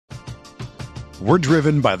We're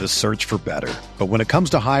driven by the search for better. But when it comes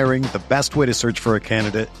to hiring, the best way to search for a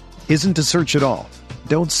candidate isn't to search at all.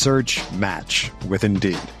 Don't search, match with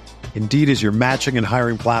Indeed. Indeed is your matching and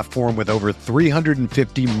hiring platform with over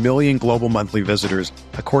 350 million global monthly visitors,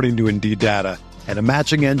 according to Indeed data, and a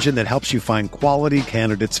matching engine that helps you find quality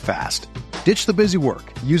candidates fast. Ditch the busy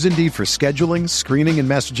work. Use Indeed for scheduling, screening, and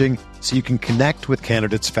messaging so you can connect with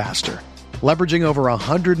candidates faster. Leveraging over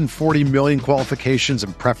 140 million qualifications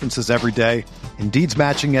and preferences every day, Indeed's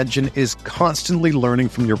matching engine is constantly learning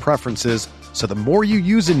from your preferences, so the more you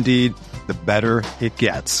use Indeed, the better it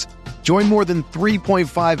gets. Join more than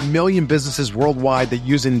 3.5 million businesses worldwide that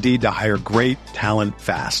use Indeed to hire great talent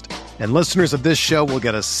fast. And listeners of this show will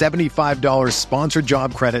get a $75 sponsored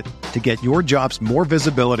job credit to get your jobs more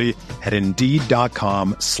visibility at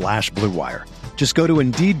Indeed.com/Blue Wire. Just go to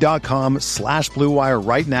Indeed.com/Blue Wire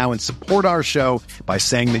right now and support our show by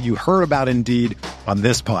saying that you heard about Indeed on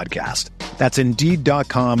this podcast. That's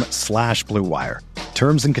Indeed.com/Blue Wire.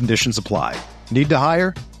 Terms and conditions apply. Need to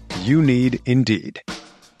hire? You need Indeed.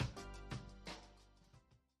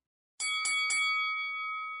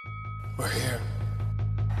 We're here.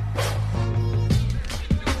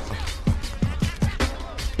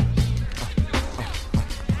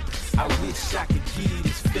 I wish I could give you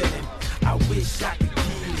this feeling. I wish I could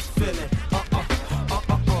give you this feeling.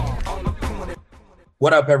 On the corner.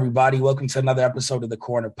 What up, everybody? Welcome to another episode of the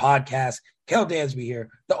Corner Podcast. Kel Dansby here.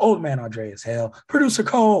 The old man Andreas Hale. Producer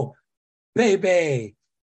Cole. Baby.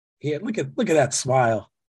 Here, look at that smile.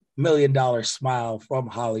 $1 million smile from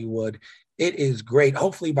Hollywood. It is great.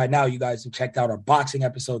 Hopefully by now you guys have checked out our boxing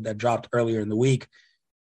episode that dropped earlier in the week.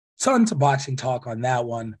 Tons of boxing talk on that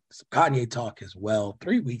one. Some Kanye talk as well.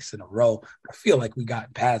 3 weeks in a row. I feel like we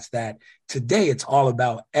got past that. Today it's all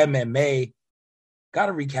about MMA. Got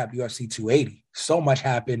to recap UFC 280. So much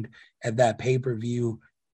happened at that pay-per-view.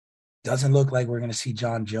 Doesn't look like we're going to see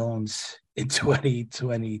Jon Jones in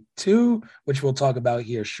 2022, which we'll talk about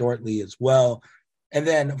here shortly as well. And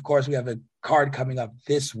then, of course, we have a card coming up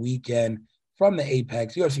this weekend from the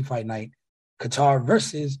Apex UFC Fight Night, Qatar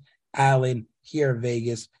versus Allen here in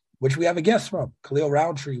Vegas, which we have a guest from. Khalil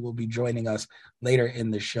Roundtree will be joining us later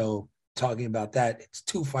in the show talking about that. It's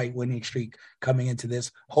 2-fight winning streak coming into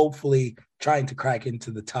this, hopefully trying to crack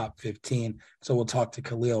into the top 15. So we'll talk to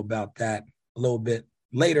Khalil about that a little bit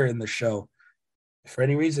later in the show. If for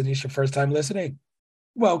any reason it's your first time listening,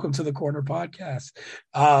 welcome to the Corner Podcast.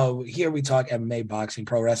 Here we talk MMA, boxing,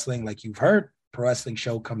 pro wrestling, like you've heard. Pro wrestling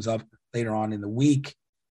show comes up later on in the week.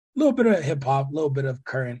 A little bit of hip-hop, a little bit of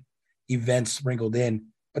current events sprinkled in.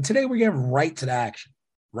 But today we're getting right to the action,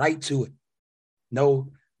 right to it.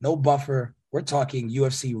 No buffer. We're talking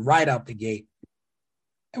UFC right out the gate.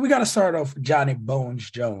 And we got to start off with Johnny Bones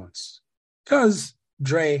Jones. Because,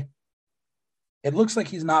 Dre, it looks like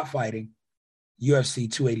he's not fighting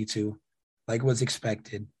UFC 282 like was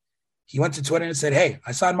expected. He went to Twitter and said, hey,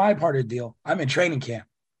 I signed my part of the deal. I'm in training camp.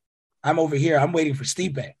 I'm over here. I'm waiting for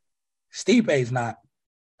Stipe. Stipe is not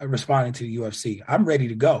responding to the UFC. I'm ready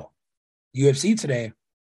to go. UFC today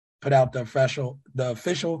put out the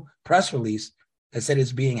official press release that said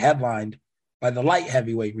it's being headlined by the light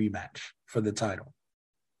heavyweight rematch for the title.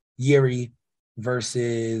 Yuri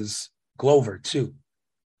versus Glover 2,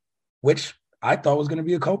 which I thought was going to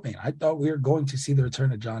be a co-main. I thought we were going to see the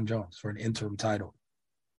return of Jon Jones for an interim title.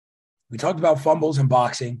 We talked about fumbles in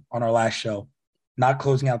boxing on our last show, not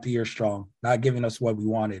closing out the year strong, not giving us what we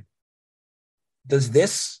wanted. Does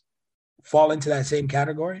this fall into that same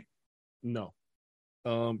category? No,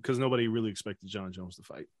 because nobody really expected Jon Jones to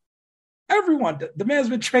fight. Everyone. The man's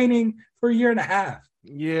been training for a year and a half.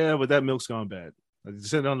 Yeah, but that milk's gone bad. I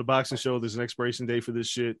said on the boxing show, there's an expiration date for this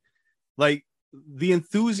shit. Like, the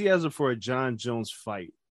enthusiasm for a Jon Jones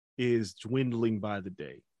fight is dwindling by the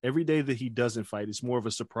day. Every day that he doesn't fight, it's more of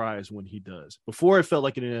a surprise when he does. Before, it felt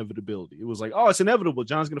like an inevitability. It was like, oh, it's inevitable.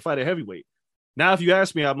 John's going to fight a heavyweight. Now, if you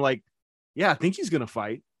ask me, I'm like, yeah, I think he's going to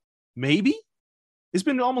fight. Maybe. It's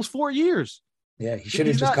been almost 4 years. Yeah, he should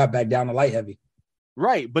have just got back down to light heavy.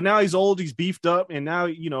 Right, but now he's old, he's beefed up, and now,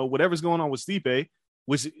 whatever's going on with Stipe,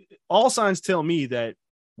 which all signs tell me that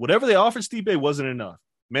whatever they offered Stipe wasn't enough.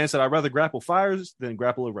 Man said, I'd rather grapple fires than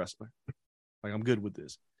grapple a wrestler. Like, I'm good with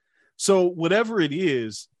this. So whatever it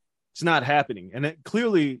is, it's not happening. And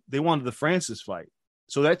clearly they wanted the Francis fight.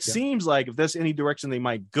 So that seems like if that's any direction they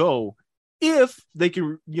might go, if they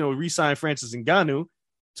can, re-sign Francis Ngannou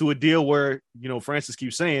to a deal where, Francis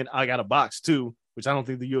keeps saying, I got a box too, which I don't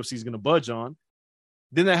think the UFC is going to budge on,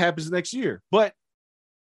 then that happens next year. But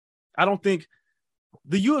I don't think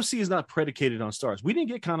the UFC is not predicated on stars. We didn't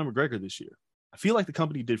get Conor McGregor this year. I feel like the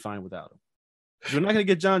company did fine without him. We're not going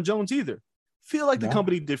to get Jon Jones either. Feel like the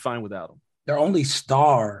company did fine without him. Their only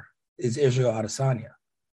star is Israel Adesanya.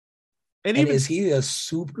 And even, is he a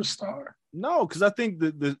superstar? No, because I think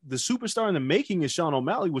the superstar in the making is Sean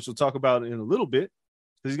O'Malley, which we'll talk about in a little bit,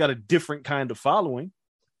 because he's got a different kind of following.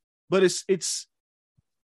 But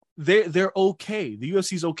they're okay. The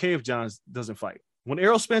UFC's okay if John doesn't fight. When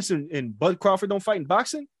Errol Spence and Bud Crawford don't fight in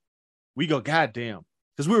boxing, we go, God damn.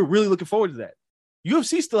 Because we were really looking forward to that.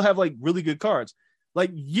 UFC still have like really good cards.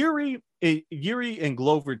 Like Yuri and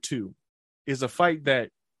Glover 2 is a fight that,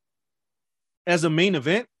 as a main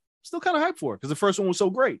event, still kind of hyped for, because the first one was so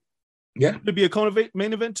great. Yeah. Could it be a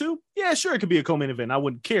co-main event too? Yeah, sure, it could be a co-main event. I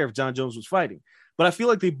wouldn't care if John Jones was fighting. But I feel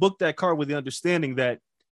like they booked that card with the understanding that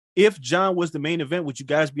if John was the main event, would you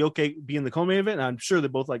guys be okay being the co-main event? And I'm sure they're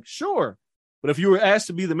both like, sure. But if you were asked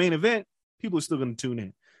to be the main event, people are still going to tune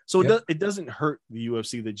in. So it doesn't hurt the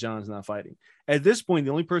UFC that John's not fighting. At this point,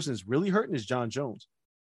 the only person that's really hurting is John Jones.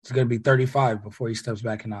 He's going to be 35 before he steps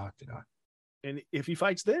back in the octagon. And if he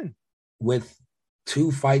fights then. With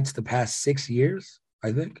 2 fights the past 6 years,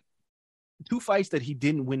 I think. 2 fights that he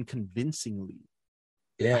didn't win convincingly.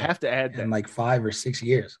 Yeah. I have to add that. In like 5 or 6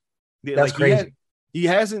 years. Yeah, that's like crazy. He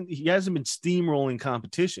hasn't been steamrolling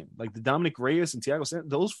competition. Like the Dominic Reyes and Thiago Santos,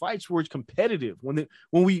 those fights were competitive when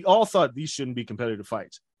we all thought these shouldn't be competitive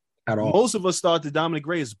fights. At all. Most of us thought that Dominic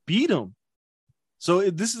Reyes beat him.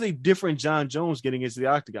 So this is a different John Jones getting into the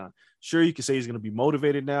octagon. Sure, you can say he's going to be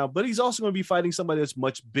motivated now, but he's also going to be fighting somebody that's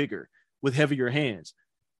much bigger with heavier hands.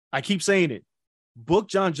 I keep saying it. Book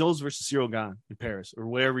John Jones versus Cyril Gane in Paris or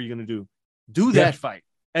whatever you're going to do. Do that fight.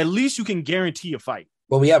 At least you can guarantee a fight.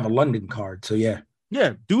 Well, we have a London card, so yeah.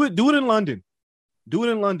 Yeah, do it in London. Do it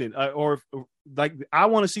in London. Or I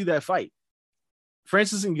want to see that fight.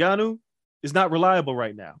 Francis Ngannou is not reliable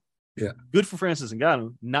right now. Yeah. Good for Francis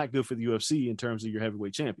Ngannou, not good for the UFC in terms of your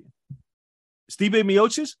heavyweight champion. Stipe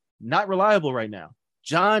Miocic, not reliable right now.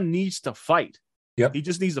 John needs to fight. Yep. He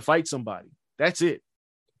just needs to fight somebody. That's it.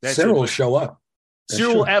 Cyril will show up.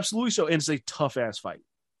 Cyril will absolutely show, and it's a tough-ass fight.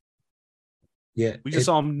 Yeah. We just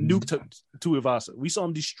saw him nuke Tuivasa. We saw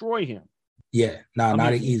him destroy him. Yeah. Not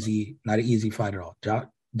an easy fight at all.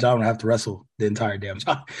 John would have to wrestle the entire damn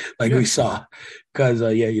time, we saw. Because,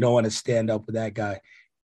 you don't want to stand up with that guy.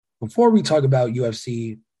 Before we talk about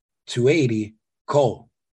UFC 280, Cole,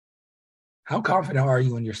 how confident are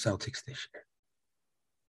you in your Celtics this year?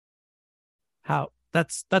 How?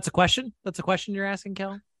 That's a question? That's a question you're asking,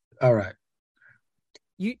 Kel? All right.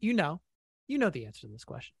 You know the answer to this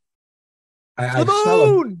question.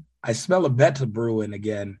 I smell a bet to brewing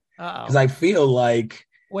again. Because I feel like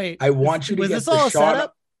I want you to get the Sean.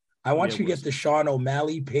 I want you to get the Sean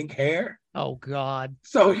O'Malley pink hair. Oh God!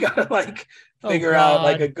 So we gotta figure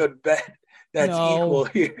out a good bet that's equal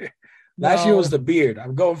here. Last year was the beard.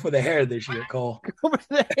 I'm going for the hair this year, Cole.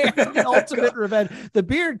 The ultimate revenge. The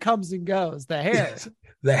beard comes and goes. The hair. Yes,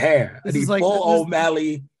 the hair. I need full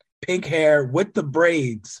O'Malley pink hair with the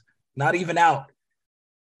braids. Not even out.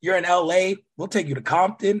 You're in LA. We'll take you to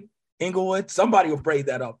Compton, Inglewood. Somebody will braid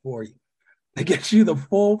that up for you. They get you the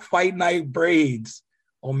full fight night braids,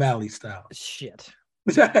 O'Malley style. Shit.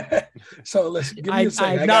 So listen, give me a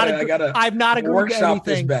second. I've not agreed to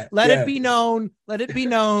anything. Let it be known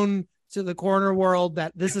to the corner world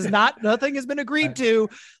that this is nothing has been agreed to.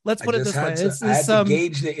 Let's put it this way. To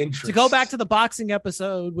gauge the interest. To go back to the boxing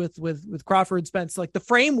episode with Crawford Spence, like the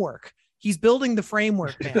framework. He's building the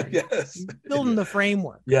framework, man. Yes. He's building the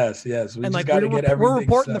framework. Yes. We just got to get everything. We're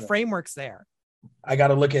reporting the frameworks there. I got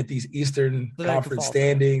to look at these Eastern Conference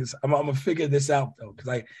standings. I'm gonna figure this out though,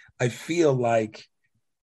 because I feel like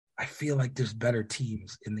there's better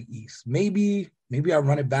teams in the East. Maybe I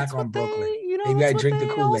run it back on Brooklyn. Maybe I drink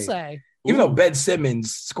the Kool-Aid. Even though Ben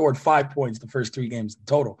Simmons scored 5 points the first 3 games in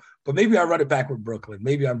total, but maybe I run it back with Brooklyn.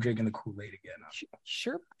 Maybe I'm drinking the Kool-Aid again.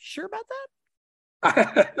 Sure about that?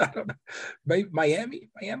 I don't know.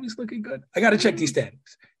 Miami's looking good. I got to check these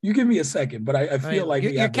standings. You give me a second, but I feel like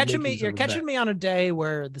you're catching me. You're catching me on a day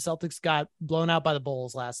where the Celtics got blown out by the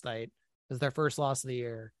Bulls last night. It was their first loss of the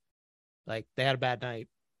year. Like they had a bad night.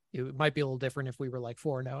 It might be a little different if we were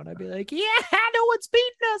 4-0, and I'd be like, yeah, no one's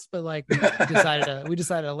beating us. But we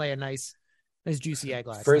decided to lay a nice juicy egg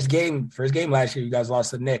last first game last year. You guys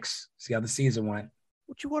lost the Knicks. See how the season went.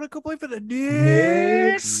 What you want to go play for the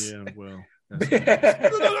Knicks? Yeah, well.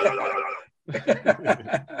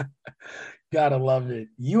 Gotta love it.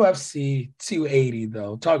 UFC 280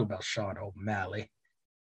 though. Talk about Sean O'Malley.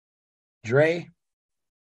 Dre,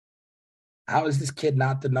 how is this kid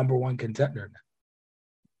not the number 1 contender?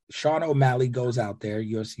 Sean O'Malley goes out there,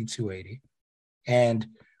 UFC 280, and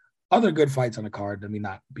other good fights on the card. Let me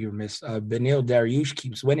not be remiss. Beneil Dariush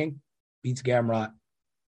keeps winning, beats Gamrot.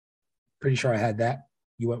 Pretty sure I had that.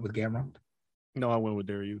 You went with Gamrot? No, I went with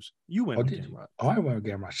Darius. You went with Gamrot. Oh, I went with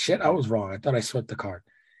Gamrot. Shit, I was wrong. I thought I swept the card.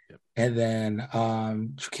 Yep. And then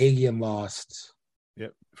Chukagian lost.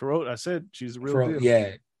 Yep. Farod, I said she's a real deal.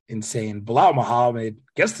 Yeah, insane. Bilal Muhammad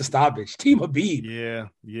gets the stoppage. Team Habib.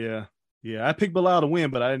 Yeah. I picked Bilal to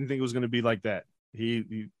win, but I didn't think it was going to be like that.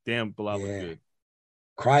 He damn, Bilal looked good.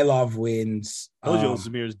 Krylov wins. Ojo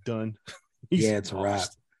Zamir's done. It's a wrap.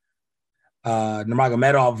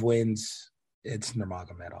 Nurmagomedov wins. It's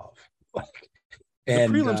Nurmagomedov.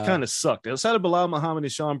 And the prelims kind of sucked. Outside of Bilal Muhammad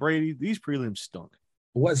and Sean Brady, these prelims stunk.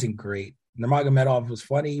 It wasn't great. Nurmagomedov was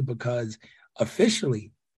funny because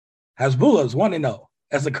officially Hasbulla is 1-0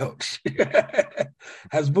 as a coach.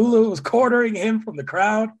 Hasbulla was quartering him from the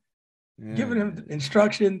crowd, giving him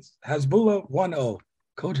instructions. Hasbulla 1-0.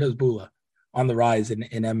 Coach Hasbulla on the rise in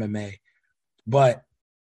MMA. But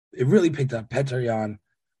it really picked up. Petr Yan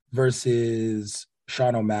versus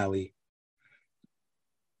Sean O'Malley.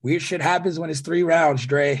 Weird shit happens when it's 3 rounds,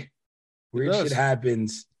 Dre. Weird shit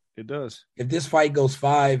happens. It does. If this fight goes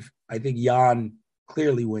 5, I think Yan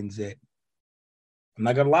clearly wins it. I'm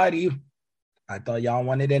not going to lie to you. I thought Yan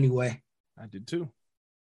won it anyway. I did too.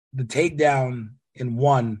 The takedown in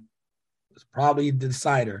 1 was probably the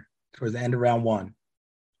decider towards the end of round 1.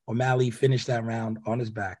 O'Malley finished that round on his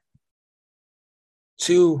back.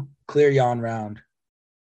 2, clear Yan round.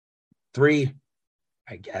 3,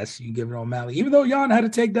 I guess you give it O'Malley, even though Yan had a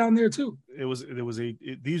takedown there too.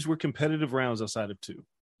 These were competitive rounds outside of 2.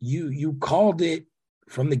 You called it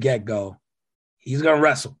from the get-go. He's gonna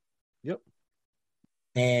wrestle. Yep.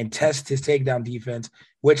 And test his takedown defense,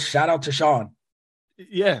 which shout out to Sean.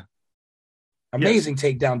 Yeah. Amazing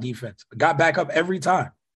takedown defense. Got back up every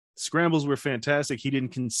time. Scrambles were fantastic. He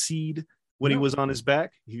didn't concede when he was on his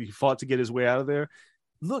back. He fought to get his way out of there.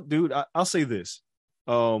 Look, dude, I'll say this.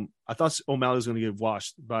 I thought O'Malley was going to get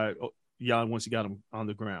washed by Yan once he got him on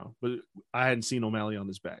the ground, but I hadn't seen O'Malley on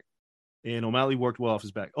his back. And O'Malley worked well off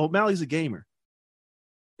his back. O'Malley's a gamer.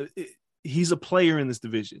 He's a player in this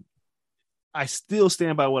division. I still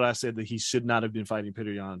stand by what I said, that he should not have been fighting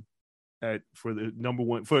Petr Yan for the number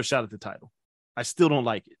 1 for a shot at the title. I still don't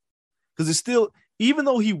like it because it's still, even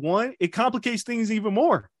though he won, it complicates things even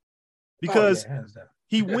more because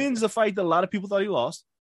he wins a fight that a lot of people thought he lost.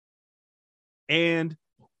 And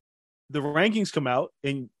the rankings come out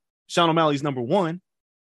and Sean O'Malley's number 1,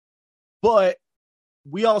 but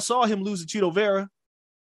we all saw him lose to Chito Vera.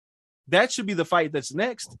 That should be the fight that's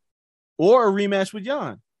next, or a rematch with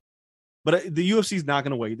Yan. But the UFC is not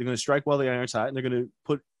going to wait. They're going to strike while the iron's hot, and they're going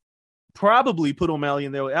to probably put O'Malley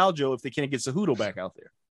in there with Aljo if they can't get Cejudo back out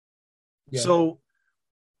there. Yeah. So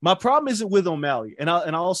my problem isn't with O'Malley, and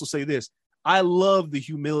I'll also say this: I love the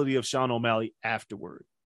humility of Sean O'Malley afterward.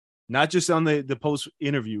 Not just on the post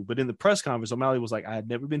interview, but in the press conference, O'Malley was like, I had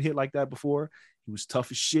never been hit like that before. He was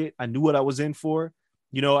tough as shit. I knew what I was in for.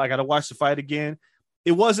 I got to watch the fight again.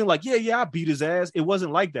 It wasn't like, I beat his ass. It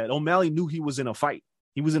wasn't like that. O'Malley knew he was in a fight.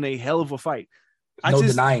 He was in a hell of a fight. No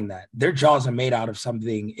denying that. Their jaws are made out of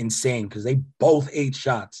something insane because they both ate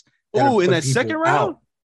shots. Oh, in that second round?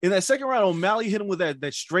 In that second round, O'Malley hit him with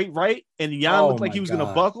that straight right, and Yan looked like he was going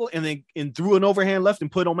to buckle, and threw an overhand left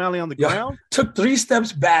and put O'Malley on the ground. Took 3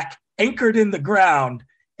 steps back, anchored in the ground,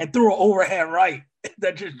 and threw an overhand right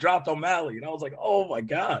that just dropped O'Malley. And I was like, oh, my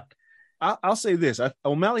God. I'll say this.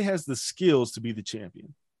 O'Malley has the skills to be the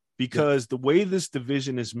champion because the way this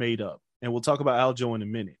division is made up, and we'll talk about Aljo in a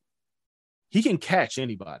minute, he can catch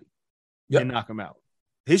anybody and knock him out.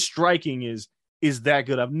 His striking is that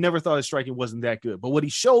good. I've never thought his striking wasn't that good. But what he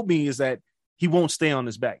showed me is that he won't stay on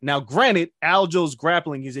his back. Now, granted, Aljo's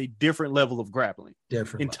grappling is a different level of grappling.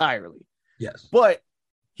 Entirely. Yes. But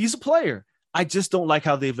he's a player. I just don't like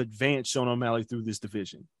how they've advanced Sean O'Malley through this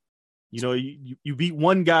division. You beat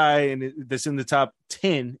one guy that's in the top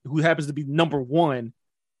 10 who happens to be number 1.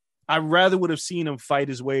 I rather would have seen him fight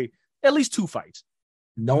his way at least 2 fights.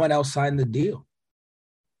 No one else signed the deal.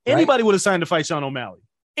 Anybody would have signed to fight Sean O'Malley.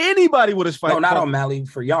 Anybody would have fight. No, not O'Malley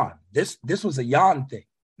for Yan. This was a Yan thing,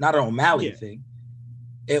 not an O'Malley thing.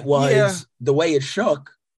 It was the way it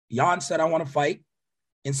shook. Yan said, I want to fight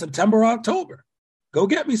in September or October. Go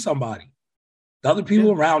get me somebody. The other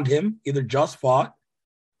people around him either just fought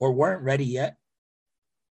or weren't ready yet.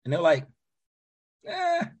 And they're like,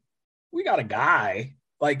 we got a guy.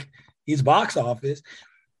 Like, he's box office.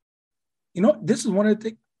 This is one of the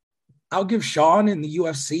things. I'll give Sean and the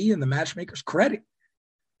UFC and the matchmakers credit.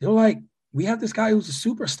 They're like, we have this guy who's a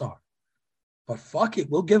superstar. But fuck it,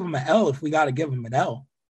 we'll give him an L if we got to give him an L.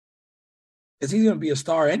 Because he's going to be a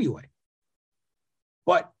star anyway.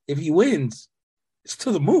 But if he wins, it's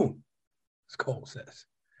to the moon, as Cole says.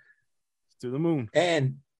 It's to the moon.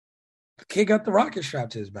 And the kid got the rocket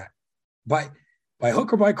strapped to his back. by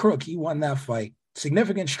hook or by crook, he won that fight.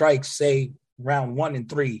 Significant strikes, say round 1 and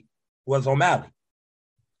 3, was O'Malley.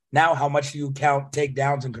 Now, how much do you count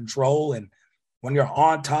takedowns and control? And when you're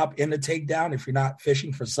on top in the takedown, if you're not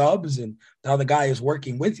fishing for subs and the other guy is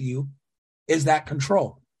working with you, is that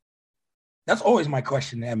control? That's always my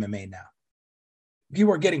question in MMA now.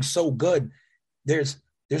 People are getting so good. There's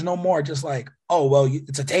no more just like, oh, well,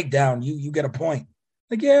 it's a takedown. You get a point.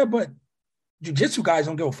 Like, yeah, but jiu-jitsu guys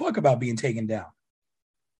don't give a fuck about being taken down.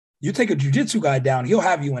 You take a jiu-jitsu guy down, he'll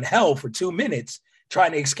have you in hell for 2 minutes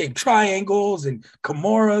trying to escape triangles and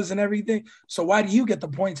kimuras and everything. So why do you get the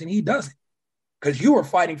points and he doesn't? Because you were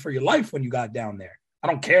fighting for your life when you got down there. I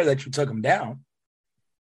don't care that you took him down.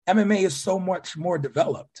 MMA is so much more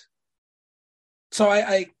developed. So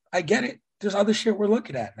I get it. There's other shit we're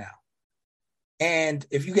looking at now. And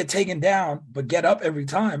if you get taken down, but get up every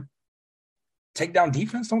time, takedown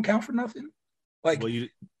defense don't count for nothing. Like, well, you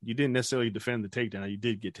didn't necessarily defend the takedown. You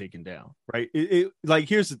did get taken down, right? Like,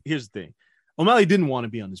 here's the thing. O'Malley didn't want to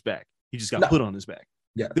be on his back. He just got put on his back.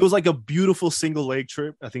 Yeah. It was like a beautiful single leg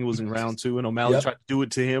trip. I think it was in round 2, and O'Malley tried to do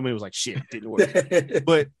it to him, and it was like, shit, it didn't work.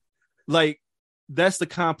 But, like, that's the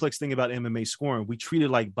complex thing about MMA scoring. We treat it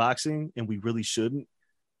like boxing, and we really shouldn't.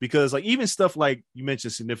 Because, like, even stuff like you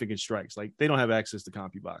mentioned significant strikes, like, they don't have access to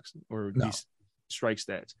CompuBox or these strike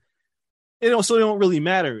stats. So they don't really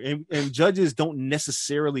matter. And judges don't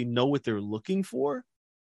necessarily know what they're looking for.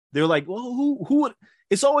 They're like, well, who would?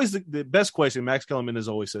 It's always the best question. Max Kellerman has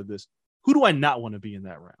always said this. Who do I not want to be in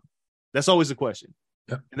that round? That's always the question.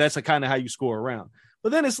 Yeah. And that's kind of how you score a round.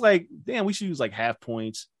 But then it's like, damn, we should use like half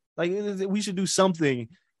points. Like, we should do something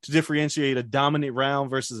to differentiate a dominant round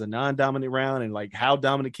versus a non-dominant round. And like, how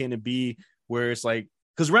dominant can it be where it's like,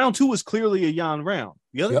 because round 2 was clearly a Jan round.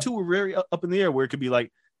 The other two were very up in the air where it could be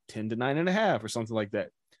like 10 to 9.5 or something like that.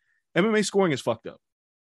 MMA scoring is fucked up.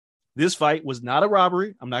 This fight was not a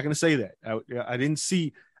robbery. I'm not going to say that. I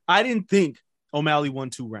didn't think O'Malley won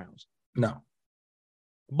 2 rounds. No.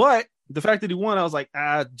 But the fact that he won, I was like,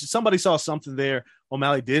 somebody saw something there.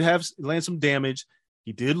 O'Malley did land some damage.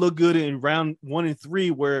 He did look good in round 1 and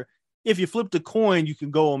 3, where if you flipped a coin, you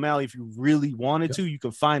can go O'Malley if you really wanted to. You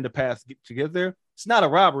can find a path to get there. It's not a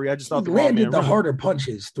robbery. I just thought he landed the harder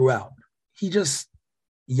punches throughout.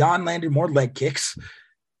 Jan landed more leg kicks.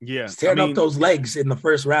 Yeah. He's tearing up those legs in the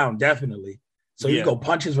first round, definitely. So you go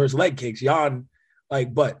punches versus leg kicks. Jan,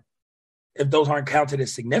 but if those aren't counted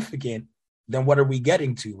as significant, then what are we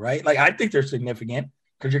getting to, right? Like, I think they're significant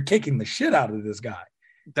because you're kicking the shit out of this guy.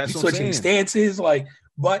 That's He's switching stances,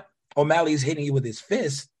 but O'Malley's hitting you with his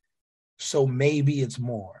fist, so maybe it's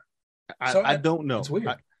more. I don't know. It's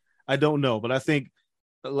weird. I don't know, but I think,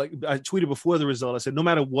 like I tweeted before the result, I said, no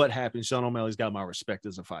matter what happens, Sean O'Malley's got my respect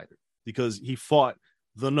as a fighter because he fought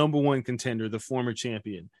the number 1 contender, the former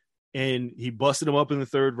champion, and he busted him up in the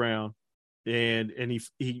 3rd round. And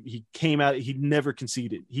he came out. He never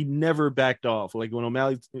conceded. He never backed off. Like when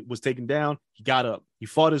O'Malley was taken down, he got up. He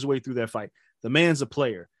fought his way through that fight. The man's a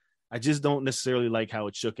player. I just don't necessarily like how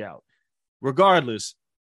it shook out. Regardless,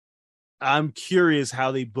 I'm curious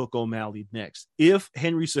how they book O'Malley next. If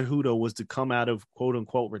Henry Cejudo was to come out of quote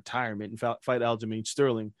unquote retirement and fight Aljamain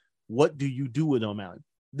Sterling, what do you do with O'Malley?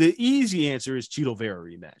 The easy answer is Chito Vera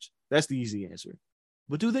rematch. That's the easy answer.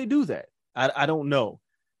 But do they do that? I don't know.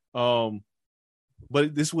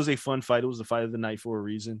 But this was a fun fight. It was the fight of the night for a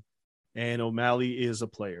reason. And O'Malley is a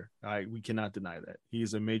player. We cannot deny that. He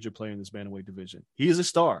is a major player in this bantamweight division. He is a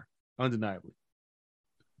star, undeniably.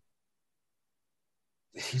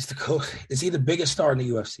 He's the coach. Is he the biggest star in the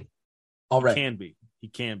UFC already? He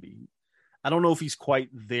can be. I don't know if he's quite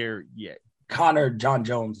there yet. Conor, John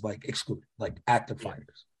Jones, excluded, active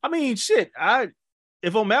fighters. I mean, shit.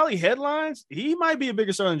 If O'Malley headlines, he might be a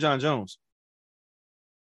bigger star than John Jones.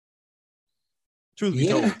 Truth be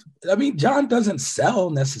told. I mean, John doesn't sell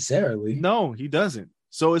necessarily. No, he doesn't.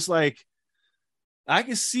 So it's like, I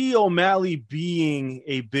can see O'Malley being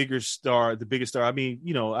a bigger star, the biggest star. I mean,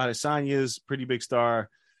 Adesanya's pretty big star.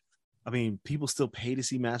 I mean, people still pay to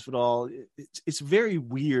see Masvidal. It's very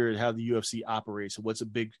weird how the UFC operates and what's a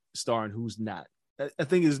big star and who's not. I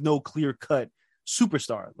think there's no clear-cut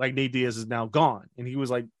superstar. Like Nate Diaz is now gone, and he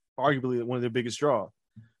was arguably one of their biggest draw.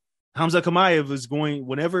 Hamza Chimaev is going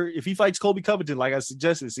if he fights Colby Covington, like I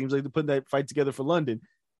suggested, it seems like they're putting that fight together for London.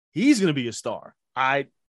 He's going to be a star. I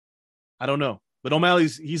don't know, but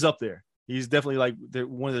he's up there. He's definitely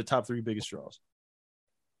one of the top 3 biggest draws.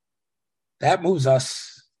 That moves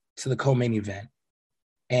us to the co-main event,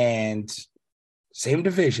 and same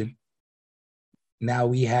division. Now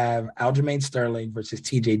we have Aljamain Sterling versus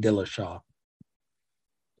TJ Dillashaw.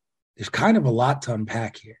 There's kind of a lot to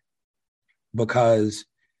unpack here because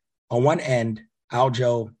On one end,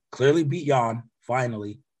 Aljo clearly beat Jan,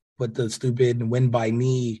 finally, put the stupid win by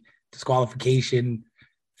knee, disqualification,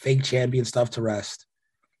 fake champion stuff to rest.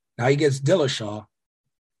 Now he gets Dillashaw,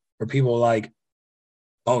 where people are like,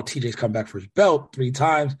 oh, TJ's come back for his belt 3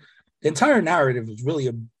 times. The entire narrative was really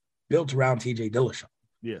built around TJ Dillashaw.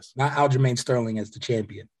 Yes. Not Aljamain Sterling as the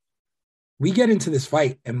champion. We get into this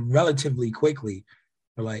fight, and relatively quickly,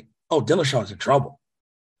 we're like, oh, Dillashaw's in trouble.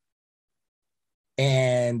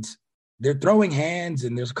 And they're throwing hands,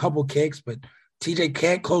 and there's a couple kicks, but TJ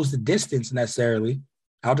can't close the distance necessarily.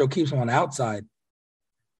 Aljo keeps him on the outside.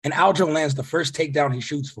 And Aljo lands the first takedown he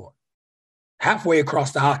shoots for, halfway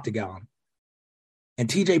across the octagon. And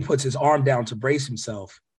TJ puts his arm down to brace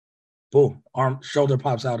himself. Boom, shoulder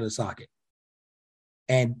pops out of the socket.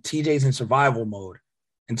 And TJ's in survival mode.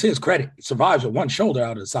 And to his credit, he survives with one shoulder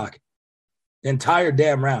out of the socket. The entire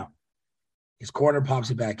damn round. His corner pops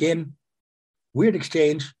it back in. Weird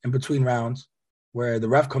exchange in between rounds where the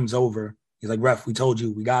ref comes over. He's like, ref, we told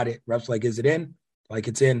you, we got it. Ref's like, is it in? Like,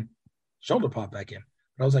 it's in. Shoulder pop back in.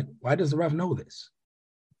 But I was like, why does the ref know this?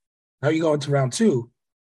 Now you go into round 2.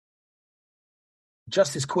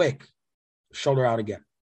 Just as quick, shoulder out again.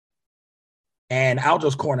 And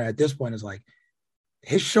Aljo's corner at this point is like,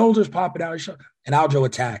 his shoulder's popping out, and Aljo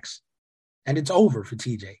attacks. And it's over for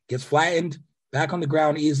TJ. Gets flattened, back on the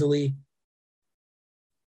ground easily.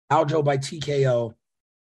 Aljo by TKO.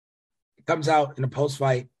 It comes out in a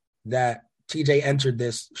post-fight that TJ entered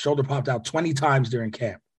this, shoulder popped out 20 times during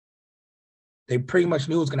camp. They pretty much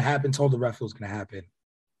knew it was going to happen, told the ref it was going to happen.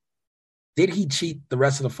 Did he cheat the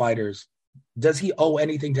rest of the fighters? Does he owe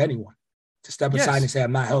anything to anyone to step aside and say,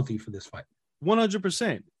 I'm not healthy for this fight?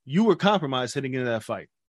 100%. You were compromised heading into that fight,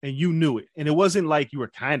 and you knew it. And it wasn't like you were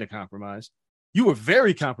kind of compromised. You were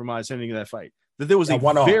very compromised heading into that fight. That there was a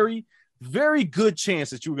very, very good chance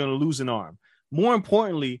that you were going to lose an arm. More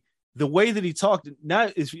importantly, the way that he talked,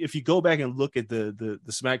 not if you go back and look at the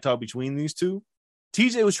smack talk between these two,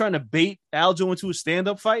 TJ was trying to bait Aljo into a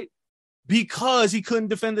stand-up fight because he couldn't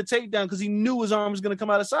defend the takedown because he knew his arm was going to come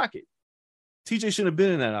out of socket. TJ shouldn't have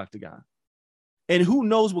been in that octagon. And who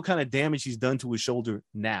knows what kind of damage he's done to his shoulder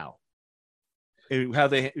now and how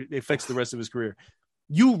it affects the rest of his career.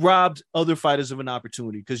 You robbed other fighters of an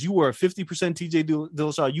opportunity because you were a 50% TJ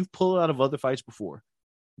Dillashaw. You've pulled out of other fights before.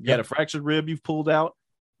 You had a fractured rib you've pulled out.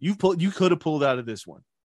 You could have pulled out of this one.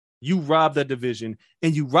 You robbed that division,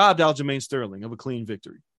 and you robbed Aljamain Sterling of a clean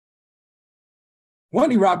victory.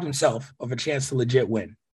 One, he robbed himself of a chance to legit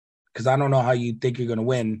win because I don't know how you think you're going to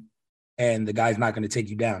win and the guy's not going to take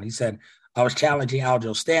you down. He said, I was challenging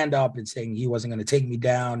Aljo's stand-up and saying he wasn't going to take me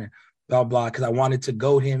down and blah, blah, because I wanted to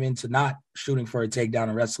goad him into not shooting for a takedown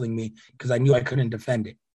and wrestling me because I knew I couldn't defend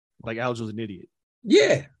it. Like Aljo's an idiot.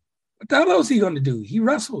 Yeah. What the hell else is he going to do? He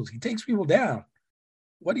wrestles. He takes people down.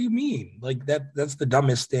 What do you mean? Like that's the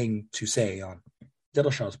dumbest thing to say on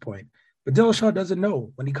Dillashaw's point. But Dillashaw doesn't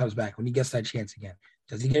know when he comes back, when he gets that chance again.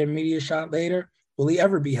 Does he get a media shot later? Will he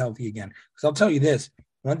ever be healthy again? Because I'll tell you this.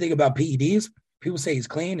 One thing about PEDs, people say he's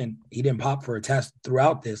clean and he didn't pop for a test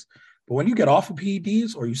throughout this. But when you get off of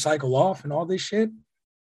PEDs or you cycle off and all this shit,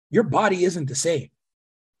 your body isn't the same.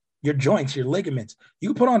 Your joints, your ligaments, you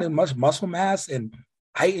can put on as much muscle mass and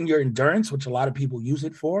heighten your endurance, which a lot of people use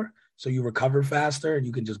it for. So you recover faster and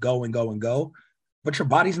you can just go and go and go. But your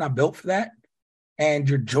body's not built for that. And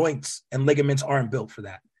your joints and ligaments aren't built for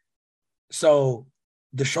that. So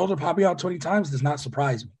the shoulder popping out 20 times does not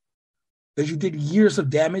surprise me. Because you did years of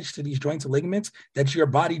damage to these joints and ligaments that your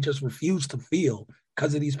body just refused to feel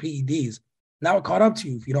because of these PEDs. Now it caught up to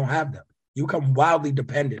you if you don't have them. You become wildly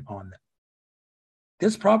dependent on them.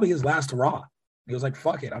 This is probably his last hurrah. He was like,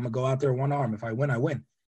 fuck it, I'm going to go out there one arm. If I win, I win.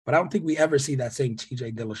 But I don't think we ever see that same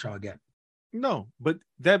TJ Dillashaw again. No, but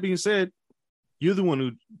that being said, you're the one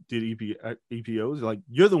who did EPOs. Like,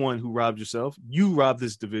 you're the one who robbed yourself. You robbed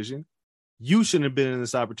this division. You shouldn't have been in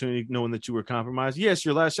this opportunity knowing that you were compromised. Yes,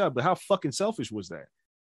 your last shot, but how fucking selfish was that?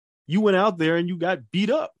 You went out there and you got beat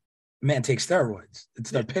up. Man, take steroids. It's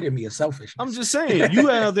the epitome of selfishness. I'm just saying, you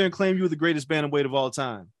went out there and claimed you were the greatest bantamweight of all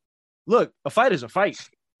time. Look, a fight is a fight.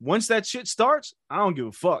 Once that shit starts, I don't give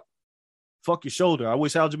a fuck. Fuck your shoulder. I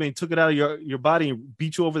wish Aljamain took it out of your body and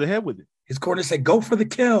beat you over the head with it. His corner said, go for the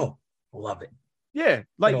kill. Love it. Yeah.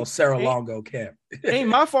 Like Sarah Longo camp. Ain't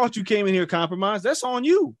my fault you came in here compromised. That's on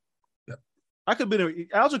you. Yep.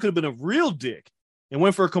 Aljo could have been a real dick and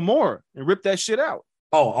went for a Kimura and ripped that shit out.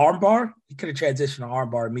 Oh, armbar? He could have transitioned to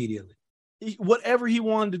armbar immediately. Whatever he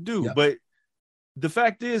wanted to do. Yep. But the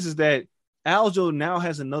fact is that Aljo now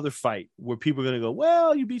has another fight where people are going to go,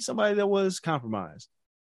 well, you beat somebody that was compromised.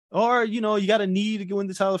 Or, you got a knee to go in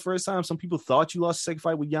the title the first time. Some people thought you lost the second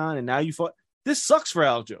fight with Jan, and now you fought. This sucks for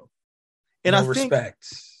Aljo. And no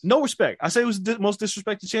respect. No respect. I say it was the most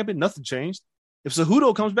disrespected champion. Nothing changed. If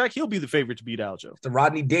Cejudo comes back, he'll be the favorite to beat Aljo. The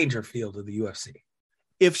Rodney Dangerfield of the UFC.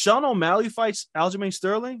 If Sean O'Malley fights Aljamain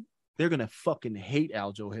Sterling, they're going to fucking hate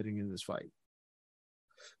Aljo heading into this fight.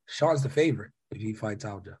 Sean's the favorite if he fights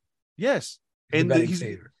Aljo. Yes.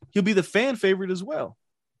 He'll be the fan favorite as well.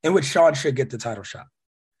 In which Sean should get the title shot.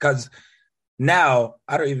 Because now,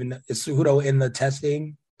 I don't even know, is Cejudo in the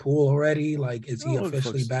testing pool already? Like, is he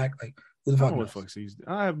officially back? Like, who the fuck knows?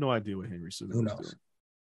 I have no idea what Henry Cejudo Who knows? Doing.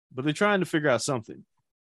 But they're trying to figure out something.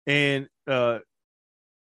 And if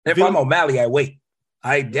I'm O'Malley, I wait.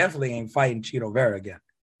 I definitely ain't fighting Chito Vera again.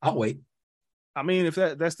 I'll wait. I mean, if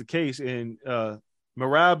that's the case, and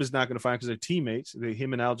Merab is not going to fight because they're teammates.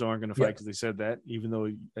 Him and Aljo aren't going to fight because they said that, even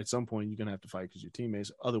though at some point you're going to have to fight because you're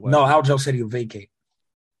teammates. Otherwise, no, Aljo said he'll vacate.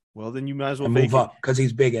 Well, then you might as well move up because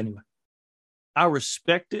he's big anyway. I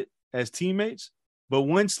respect it as teammates, but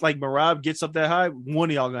once like Merab gets up that high, one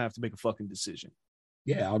of y'all going to have to make a fucking decision.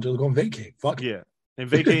 Yeah, Aljo's going to vacate. Fuck it. Yeah, and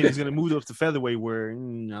vacating is going to move up to featherweight where I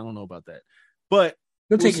don't know about that. But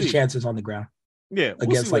he'll take his chances on the ground. Yeah,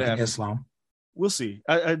 against like an Islam. We'll see.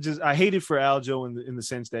 I hate it for Aljo in the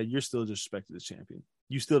sense that you're still disrespected as champion.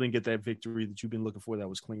 You still didn't get that victory that you've been looking for that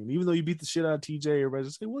was clean. Even though you beat the shit out of TJ,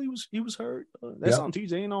 everybody's say, well, he was hurt. That's on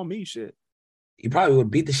TJ, ain't on me. Shit. He probably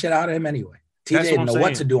would beat the shit out of him anyway. TJ didn't know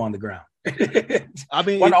what to do on the ground. I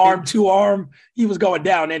mean, one arm, two arm, he was going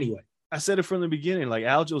down anyway. I said it from the beginning. Like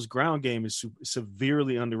Aljo's ground game is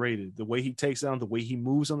severely underrated. The way he takes down, the way he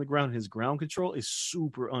moves on the ground, his ground control is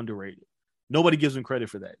super underrated. Nobody gives him credit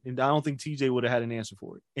for that. And I don't think TJ would have had an answer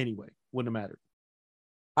for it anyway. Wouldn't have mattered.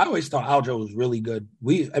 I always thought Aljo was really good.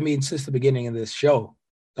 Since the beginning of this show,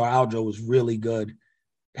 thought Aljo was really good.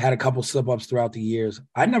 Had a couple slip-ups throughout the years.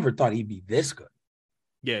 I never thought he'd be this good.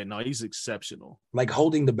 Yeah, no, he's exceptional. Like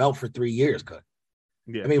holding the belt for 3 years good.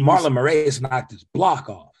 Yeah, Marlon Moraes knocked his block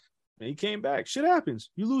off. And he came back. Shit happens.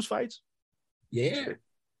 You lose fights. Yeah.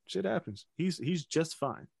 Shit happens. He's just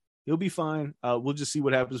fine. He'll be fine. We'll just see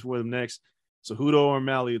what happens with him next. So Cejudo or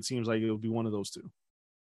O'Malley, it seems like it'll be one of those two.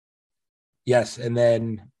 Yes, and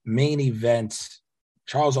then main event,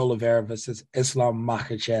 Charles Oliveira versus Islam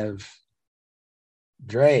Makhachev.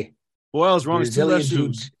 Dre. What else wrong?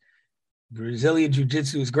 Brazilian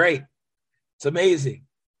Jiu-Jitsu is great. It's amazing.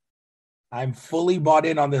 I'm fully bought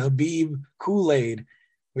in on the Habib Kool-Aid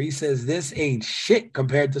where he says this ain't shit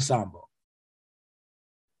compared to Sambo.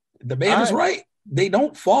 The man is right. They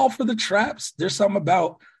don't fall for the traps. There's something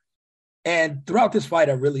about, and throughout this fight,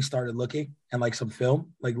 I really started looking and like some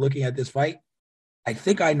film, like looking at this fight. I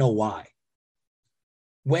think I know why.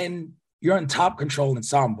 When you're in top control in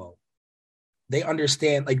Sambo, they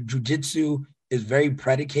understand like jiu-jitsu is very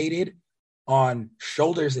predicated on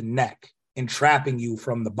shoulders and neck and trapping you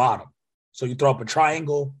from the bottom. So you throw up a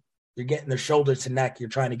triangle, you're getting the shoulder to neck, you're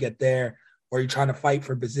trying to get there, or you're trying to fight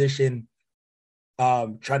for position,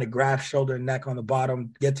 trying to grab shoulder and neck on the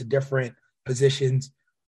bottom, get to different positions.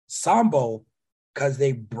 Sambo, because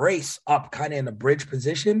they brace up kind of in a bridge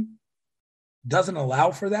position, doesn't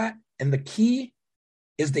allow for that. And the key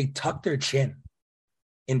is they tuck their chin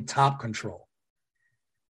in top control.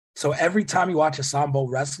 So every time you watch a Sambo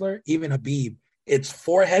wrestler, even Habib, it's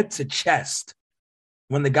forehead to chest.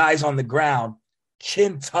 When the guy's on the ground,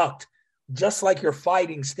 chin tucked, just like you're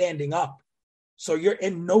fighting standing up. So you're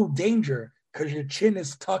in no danger because your chin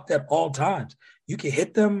is tucked at all times. You can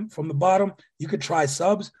hit them from the bottom. You could try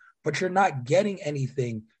subs, but you're not getting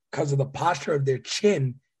anything because of the posture of their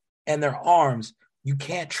chin and their arms. You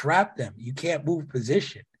can't trap them. You can't move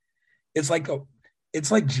position. It's like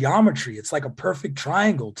geometry. It's like a perfect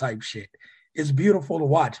triangle type shit. It's beautiful to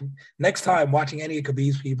watch. Next time watching any of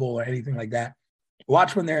Khabib's people or anything like that,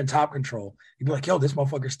 watch when they're in top control. You'd be like, yo, this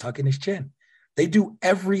motherfucker's tucking his chin. They do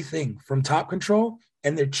everything from top control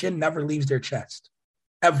and their chin never leaves their chest,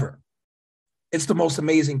 ever. It's the most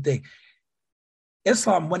amazing thing.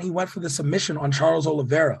 Islam, when he went for the submission on Charles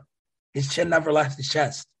Oliveira, his chin never left his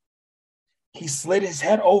chest. He slid his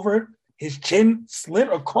head over, his chin slid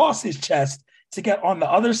across his chest to get on the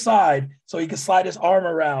other side so he could slide his arm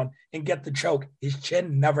around and get the choke. His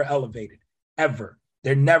chin never elevated, ever.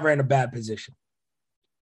 They're never in a bad position.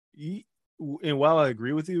 And while I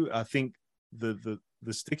agree with you, I think the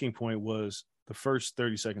sticking point was the first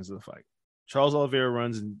 30 seconds of the fight. Charles Oliveira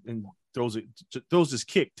runs and throws this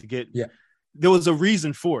kick to get. Yeah. There was a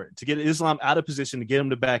reason for it, to get Islam out of position, to get him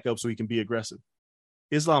to back up so he can be aggressive.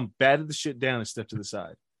 Islam batted the shit down and stepped to the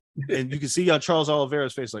side. And you can see on Charles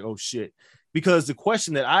Oliveira's face, like, oh shit. Because the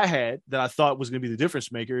question that I had that I thought was going to be the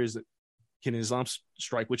difference maker is that can Islam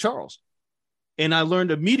strike with Charles? And I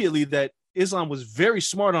learned immediately that Islam was very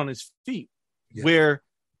smart on his feet, where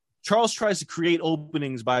Charles tries to create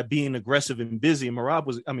openings by being aggressive and busy. And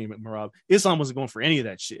Islam wasn't going for any of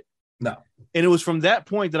that shit. No. And it was from that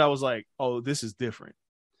point that I was like, oh, this is different.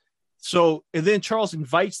 So, and then Charles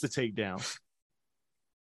invites the takedown.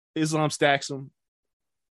 Islam stacks him,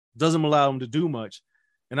 doesn't allow him to do much.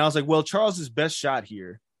 And I was like, well, Charles's best shot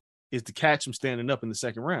here is to catch him standing up in the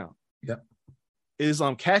second round. Yep.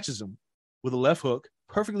 Islam catches him with a left hook,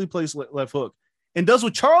 perfectly placed left hook, and does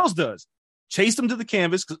what Charles does. Chase him to the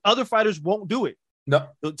canvas because other fighters won't do it. No.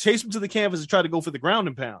 They'll chase him to the canvas and try to go for the ground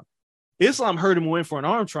and pound. Islam heard him win for an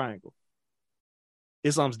arm triangle.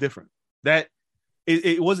 Islam's different. That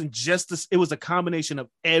it wasn't just this, it was a combination of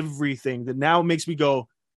everything that now makes me go,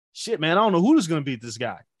 shit, man, I don't know who's going to beat this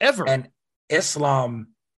guy ever. And Islam,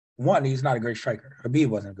 one, he's not a great striker. Habib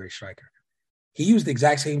wasn't a great striker. He used the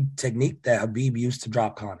exact same technique that Habib used to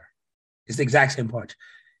drop Conor. It's the exact same punch.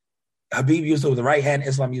 Habib used it with the right hand.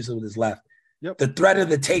 Islam used it with his left. Yep. The threat of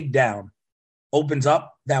the takedown opens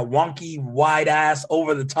up that wonky, wide-ass,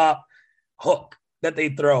 over-the-top hook that they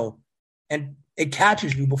throw, and it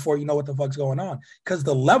catches you before you know what the fuck's going on. Because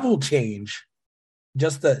the level change,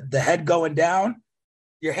 just the head going down,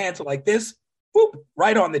 your hands are like this, whoop,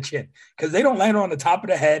 right on the chin. Because they don't land on the top of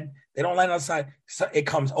the head. They don't land on the side. So it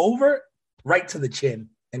comes over right to the chin,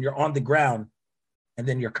 and you're on the ground, and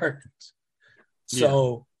then your curtains.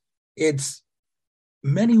 So it's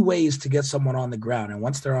many ways to get someone on the ground. And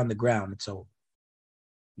once they're on the ground, it's over.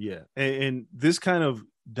 Yeah. And this kind of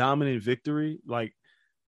dominant victory, like,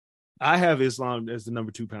 I have Islam as the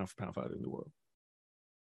number 2 pound for pound fighter in the world.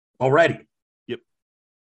 Already. Yep.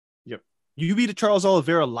 You beat a Charles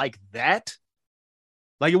Oliveira like that?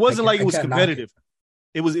 Like, it wasn't like it was competitive.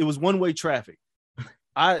 It was one-way traffic.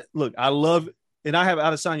 I love, and I have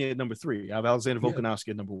Adesanya at number 3. I have Alexander Volkanovski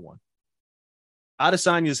at number 1.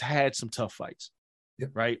 Adesanya's had some tough fights,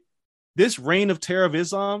 right? This reign of terror of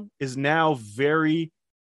Islam is now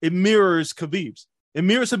it mirrors Khabib's. It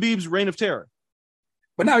mirrors Khabib's reign of terror.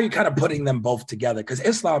 But now you're kind of putting them both together because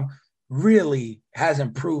Islam really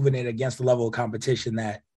hasn't proven it against the level of competition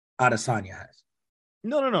that Adesanya has.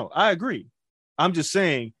 No. I agree. I'm just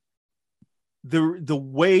saying the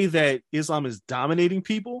way that Islam is dominating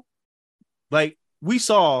people, like we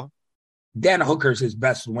saw. Dan Hooker's his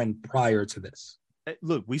best win prior to this.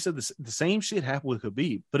 Look, we said the same shit happened with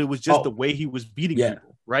Khabib, but it was just the way he was beating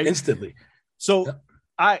people, right? Instantly. So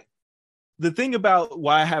the thing about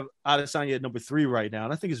why I have Adesanya at number 3 right now,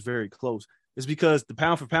 and I think it's very close, is because the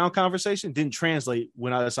pound for pound conversation didn't translate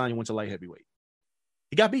when Adesanya went to light heavyweight.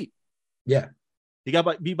 He got beat. Yeah. He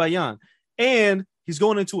got beat by Jan. And he's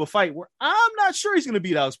going into a fight where I'm not sure he's going to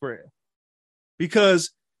beat Alex Pereira.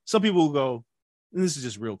 Because some people will go, and this is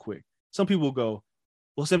just real quick, some people will go,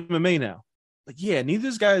 well, it's MMA now. Like, yeah, neither of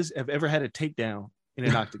these guys have ever had a takedown in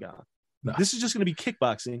an octagon. No. This is just going to be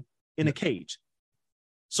kickboxing in a cage.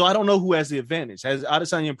 So I don't know who has the advantage. Has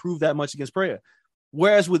Adesanya improved that much against Pereira?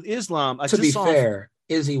 Whereas with Islam, to be fair,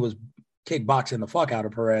 Izzy was kickboxing the fuck out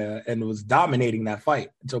of Pereira and was dominating that fight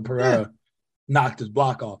until Pereira knocked his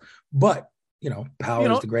block off. But, power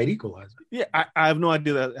is the great equalizer. Yeah, I have no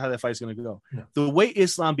idea how that fight's going to go. Yeah. The way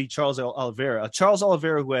Islam beat Charles Oliveira,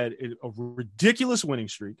 who had a ridiculous winning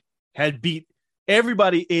streak, had beat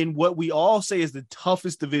everybody in what we all say is the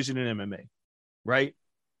toughest division in MMA, right?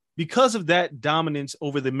 Because of that dominance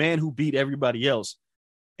over the man who beat everybody else.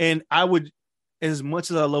 And I would, as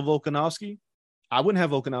much as I love Volkanovski, I wouldn't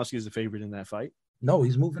have Volkanovski as a favorite in that fight. No,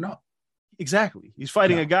 he's moving up. Exactly. He's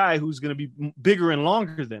fighting a guy who's going to be bigger and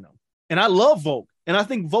longer than him. And I love Volk. And I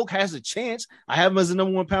think Volk has a chance. I have him as the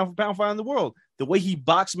number 1 pound for pound fighter in the world. The way he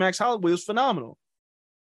boxed Max Holloway was phenomenal.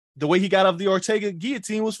 The way he got off the Ortega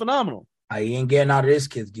guillotine was phenomenal. I ain't getting out of this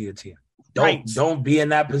kid's guillotine. Don't be in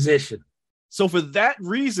that position. So for that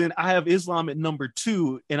reason, I have Islam at number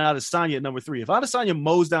 2 and Adesanya at number 3. If Adesanya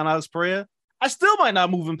mows down Alex Pereira, I still might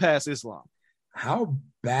not move him past Islam. How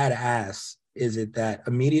badass is it that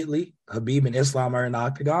immediately Habib and Islam are in the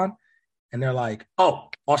octagon and they're like, oh,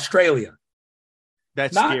 Australia.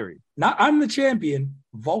 That's scary. Not I'm the champion.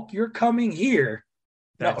 Volk, you're coming here.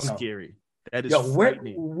 That's scary. That is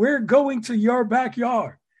frightening. We're going to your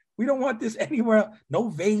backyard. We don't want this anywhere else. No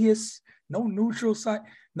Vegas, no neutral site.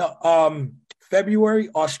 No, February,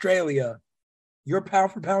 Australia. You're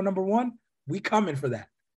pound for pound number 1. We coming for that.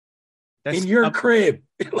 In your crib.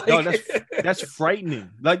 That's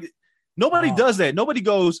frightening. Like, nobody does that. Nobody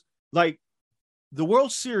goes, like, the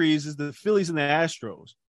World Series is the Phillies and the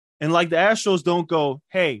Astros. And, like, the Astros don't go,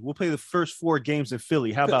 hey, we'll play the first 4 games in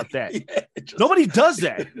Philly. How about that? Nobody does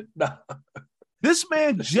that. No. This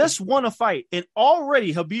man just won a fight. And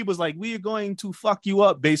already Habib was like, we are going to fuck you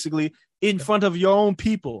up, basically, in front of your own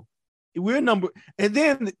people. we're number. And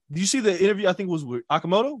then do you see the interview? I think it was with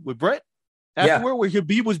Akamoto with Brett afterward, where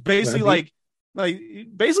Habib was basically like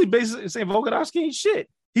basically saying Volkanovski ain't shit.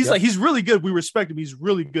 He's like, he's really good. We respect him. He's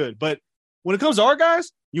really good. But when it comes to our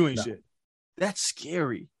guys, you ain't shit. That's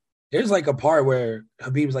scary. There's like a part where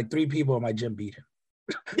Habib's like 3 people in my gym beat him.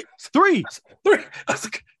 3. I was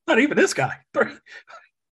like, not even this guy. 3.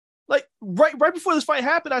 Like right before this fight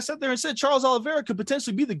happened, I sat there and said Charles Oliveira could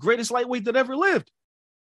potentially be the greatest lightweight that ever lived.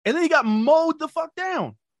 And then he got mowed the fuck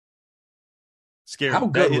down. Scary. How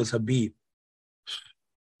good was Habib?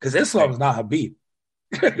 Because Islam's not Habib.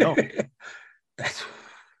 No.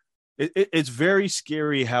 It's very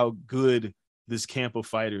scary how good this camp of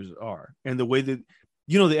fighters are. And the way that,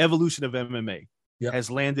 the evolution of MMA has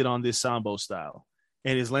landed on this Sambo style.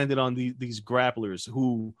 And has landed on these grapplers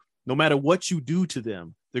who, no matter what you do to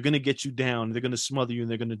them, they're going to get you down, they're going to smother you, and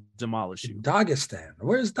they're going to demolish you. Dagestan.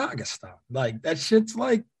 Where's Dagestan? Like, that shit's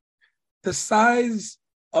like the size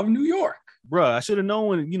of New York. Bruh, I should have known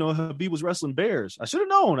when, Habib was wrestling bears. I should have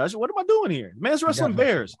known. What am I doing here? Man's wrestling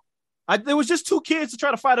bears. There was just 2 kids to try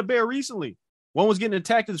to fight a bear recently. One was getting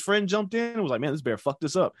attacked. His friend jumped in and was like, man, this bear fucked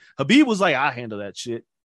us up. Habib was like, I handle that shit.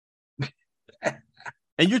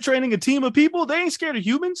 And you're training a team of people? They ain't scared of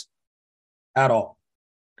humans. At all.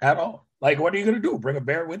 Like, what are you going to do? Bring a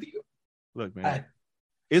bear with you? Look, man.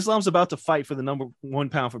 Islam's about to fight for the number 1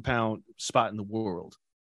 pound for pound spot in the world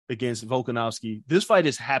against Volkanovski. This fight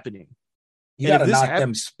is happening. You got to knock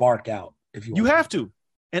them spark out. If you have to.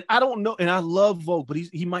 And I don't know. And I love Volk, but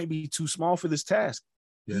he might be too small for this task.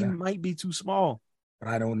 Yeah. He might be too small. But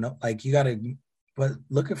I don't know. Like, you got to, but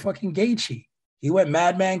look at fucking Gaethje. He went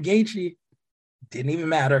Madman Gaethje. Didn't even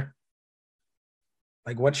matter.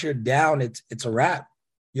 Like, once you're down, it's a wrap.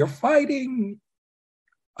 You're fighting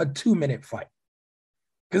a 2-minute fight.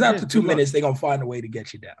 Because after 2 minutes, they're going to find a way to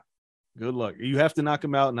get you down. Good luck. You have to knock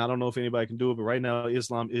him out, and I don't know if anybody can do it, but right now,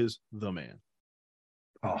 Islam is the man.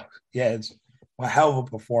 Oh, yeah, it's a hell of a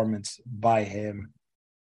performance by him.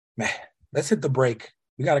 Man, let's hit the break.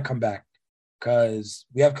 We got to come back because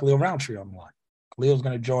we have Khalil Roundtree on the line. Khalil's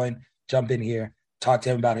going to jump in here, talk to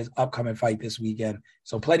him about his upcoming fight this weekend.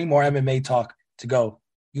 So plenty more MMA talk to go.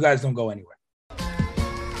 You guys don't go anywhere.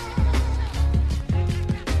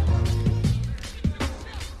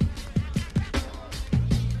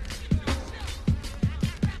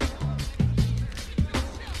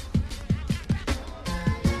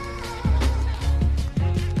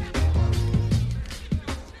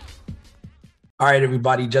 All right,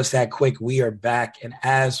 everybody, just that quick. We are back. And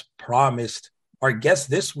as promised, our guest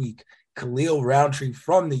this week, Khalil Roundtree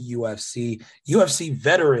from the UFC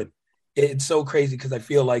veteran. It's so crazy because I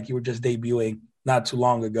feel like you were just debuting not too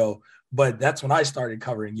long ago, but that's when I started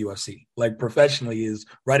covering UFC, like professionally, is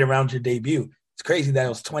right around your debut. It's crazy that it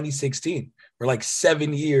was 2016. We're like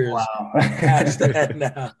 7 years past that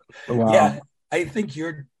now. Wow. Yeah, I think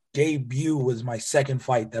your debut was my second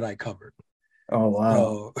fight that I covered. Oh, wow.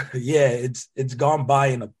 So, yeah, it's gone by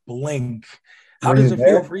in a blink. How does it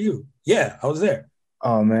feel for you? Yeah, I was there.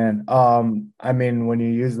 Oh, man. I mean, when you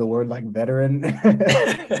use the word like veteran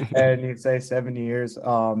and you say 7 years,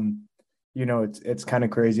 it's kind of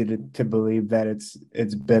crazy to believe that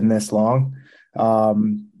it's been this long.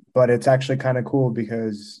 But it's actually kind of cool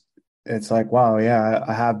because it's like, wow, yeah,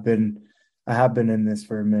 I have been in this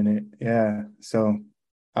for a minute. Yeah. So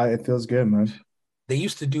it feels good, man. They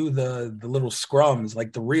used to do the little scrums,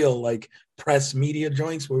 like the real like press media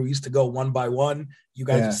joints where we used to go one by one. You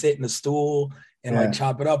guys would sit in a stool and like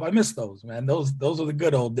chop it up. I miss those, man. Those are the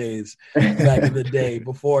good old days back in the day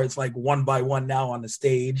before it's like one by one now on the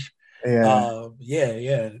stage. Yeah.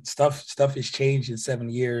 Stuff has changed in 7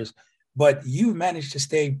 years, but you've managed to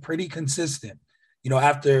stay pretty consistent.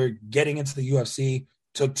 After getting into the UFC,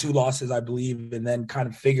 took 2 losses, I believe, and then kind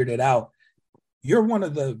of figured it out. You're one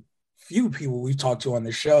of the few people we've talked to on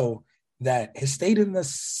the show that has stayed in the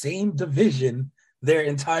same division their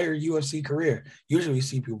entire UFC career. Usually we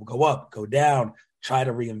see people go up, go down, try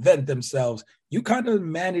to reinvent themselves. You kind of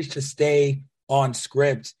managed to stay on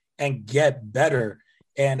script and get better.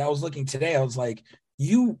 And I was looking today, I was like,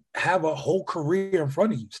 you have a whole career in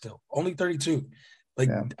front of you still, only 32.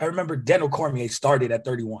 I remember Daniel Cormier started at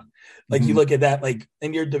 31. You look at that, like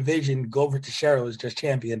in your division, Glover Teixeira is just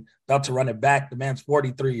champion, about to run it back. The man's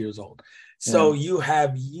 43 years old. So you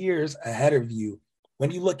have years ahead of you. When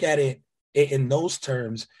you look at it in those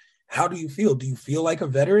terms, how do you feel? Do you feel like a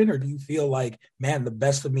veteran or do you feel like, man, the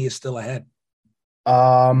best of me is still ahead?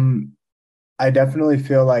 I definitely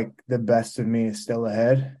feel like the best of me is still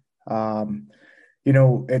ahead.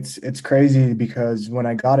 It's crazy because when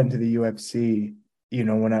I got into the UFC,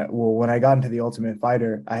 when I got into the Ultimate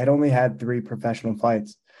Fighter, I had only had 3 professional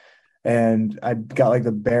fights. and I got like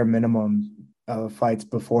the bare minimum of fights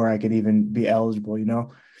before I could even be eligible, you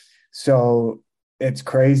know? So it's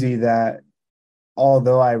crazy that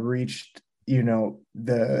although I reached, you know,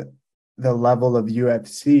 the level of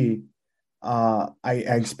UFC, I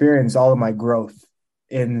experienced all of my growth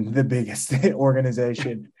in the biggest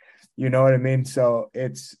organization. You know what I mean? So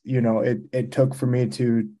it's, you know, it took for me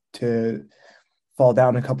to fall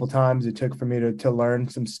down a couple times. It took for me to learn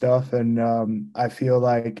some stuff. And I feel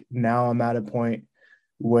like now I'm at a point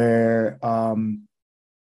where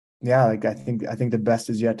yeah, like I think the best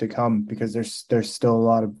is yet to come, because there's still a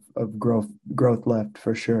lot of growth left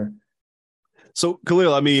for sure. So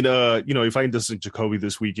Khalil, I mean, you're fighting this Jacoby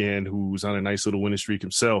this weekend, who's on a nice little winning streak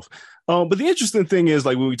himself. But the interesting thing is,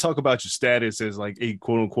 like, when we talk about your status as like a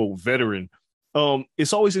quote unquote veteran,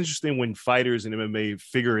 it's always interesting when fighters in MMA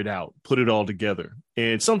figure it out, put it all together.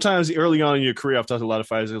 And sometimes early on in your career, I've talked to a lot of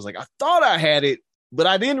fighters. It was like, I thought I had it, but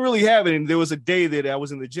I didn't really have it. And there was a day that I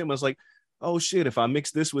was in the gym. I was like, oh shit, if I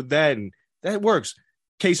mix this with that, and that works.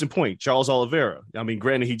 Case in point, Charles Oliveira. I mean,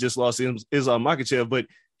 granted, he just lost Islam Makhachev, but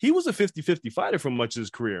he was a 50-50 fighter for much of his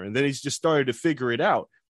career, and then he's just started to figure it out.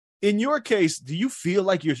 In your case, do you feel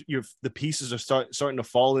like the pieces are starting to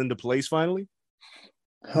fall into place finally?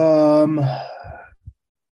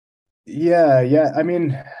 Yeah. I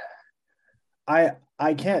mean, I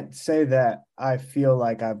can't say that I feel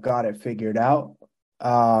like I've got it figured out.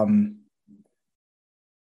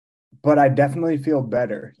 But I definitely feel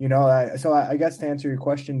better, you know. I guess to answer your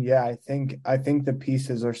question, yeah, I think the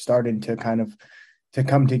pieces are starting to kind of to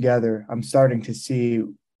come together. I'm starting to see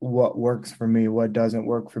what works for me, what doesn't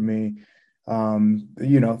work for me,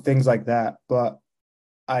 you know, things like that. But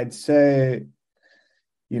I'd say,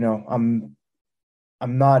 you know, I'm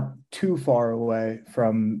not too far away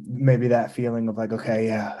from maybe that feeling of like, okay,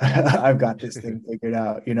 yeah, I've got this thing figured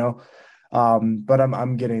out, you know. But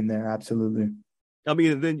I'm getting there, absolutely. I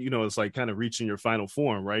mean, and then, you know, it's like kind of reaching your final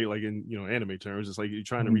form, right? Like in, you know, anime terms, it's like you're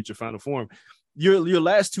trying to reach your final form. Your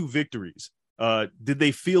last two victories, did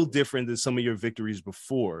they feel different than some of your victories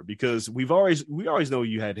before? Because we always know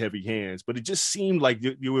you had heavy hands, but it just seemed like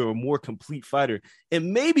you were a more complete fighter,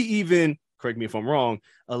 and maybe even, correct me if I'm wrong,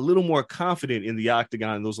 a little more confident in the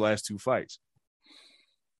octagon in those last two fights.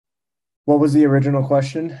 What was the original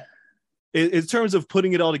question? In terms of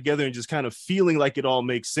putting it all together and just kind of feeling like it all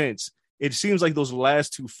makes sense, it seems like those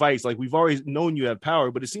last two fights, like we've always known you have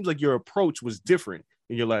power, but it seems like your approach was different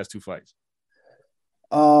in your last two fights.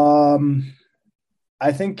 I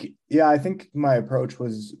think my approach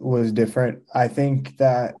was different. I think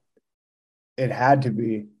that it had to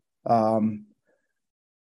be.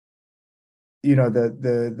 You know,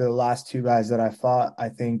 the last two guys that I fought, I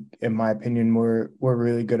think, in my opinion, were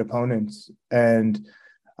really good opponents, and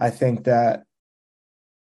I think that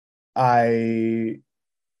I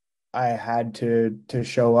had to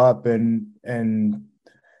show up and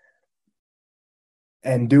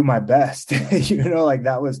do my best. You know, like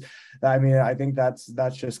that was, I mean, I think that's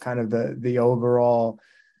just kind of the overall,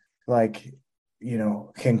 like, you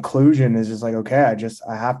know, conclusion is just like, okay,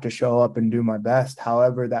 I have to show up and do my best,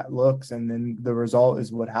 however that looks, and then the result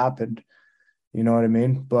is what happened. You know what I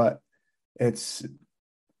mean? But it's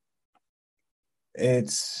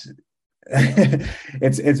it's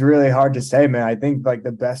really hard to say, man. I think like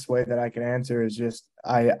the best way that I can answer is just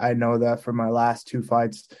I know that for my last two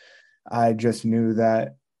fights, I just knew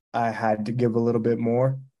that I had to give a little bit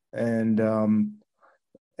more, and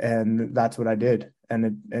that's what I did.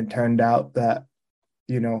 And it turned out that,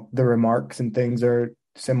 you know, the remarks and things are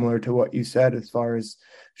similar to what you said, as far as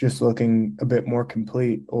just looking a bit more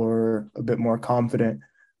complete or a bit more confident.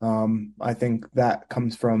 I think that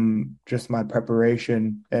comes from just my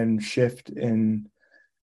preparation and shift in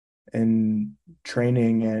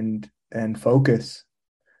training and focus.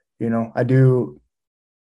 You know, I do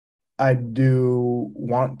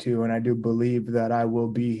want to, and I do believe that I will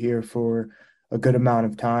be here for a good amount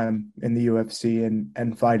of time in the UFC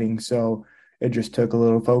and fighting. So it just took a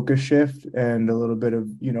little focus shift and a little bit of,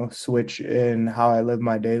 you know, switch in how I live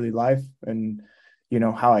my daily life, and, you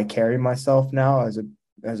know, how I carry myself now as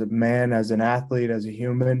a man, as an athlete, as a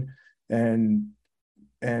human. And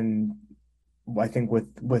I think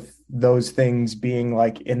with those things being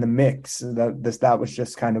like in the mix, that was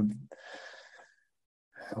just kind of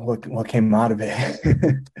what came out of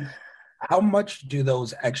it. How much do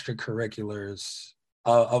those extracurriculars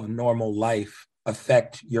of normal life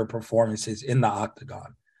affect your performances in the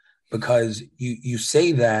octagon? Because you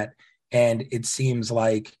say that, and it seems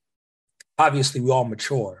like obviously we all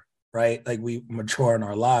mature, right? Like we mature in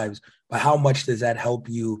our lives, but how much does that help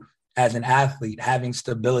you as an athlete, having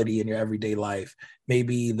stability in your everyday life?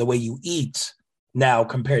 Maybe the way you eat, now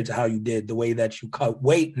compared to how you did, the way that you cut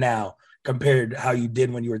weight now compared to how you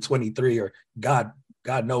did when you were 23, or God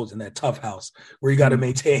knows in that tough house where you got to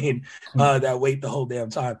maintain that weight the whole damn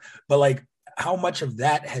time. But like, how much of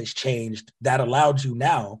that has changed that allowed you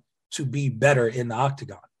now to be better in the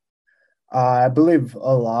octagon? I believe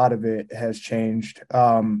a lot of it has changed.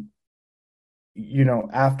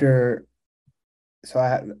 So I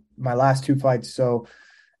had my last two fights. So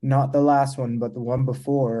not the last one, but the one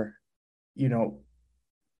before,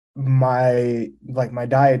 my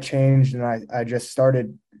diet changed, and I just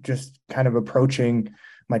started just kind of approaching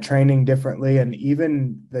my training differently. And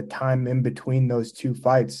even the time in between those two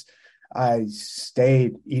fights, I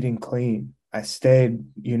stayed eating clean. I stayed,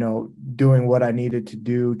 doing what I needed to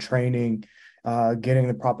do, training, getting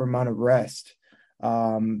the proper amount of rest,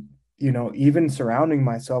 even surrounding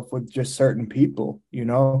myself with just certain people,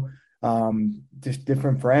 just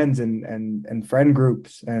different friends and friend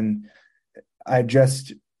groups. And I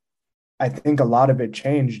think a lot of it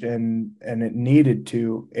changed, and it needed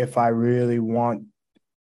to, if I really want,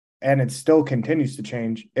 and it still continues to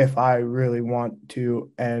change if I really want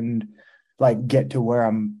to, and like get to where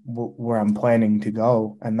I'm planning to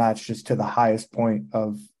go. And that's just to the highest point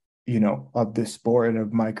of this sport and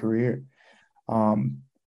of my career.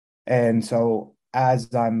 And so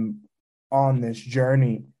as I'm on this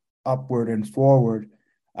journey upward and forward,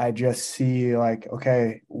 I just see like,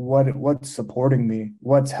 okay, what's supporting me?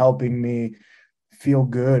 What's helping me feel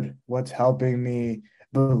good? What's helping me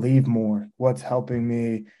believe more? What's helping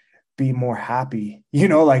me be more happy?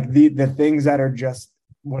 Like the things that are just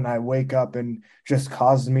when I wake up and just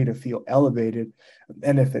causes me to feel elevated.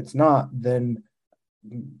 And if it's not, then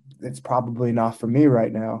it's probably not for me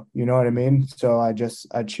right now. You know what I mean? So I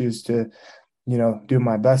choose to, do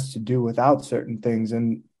my best to do without certain things.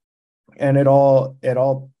 And it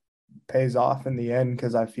all pays off in the end,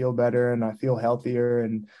 because I feel better and I feel healthier.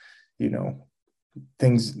 And,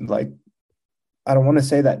 things like, I don't want to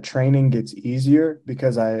say that training gets easier,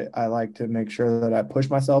 because I like to make sure that I push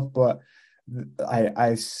myself, but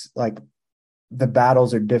I like the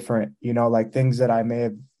battles are different, like things that I may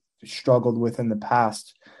have struggled with in the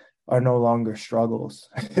past are no longer struggles.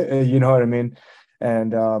 You know what I mean?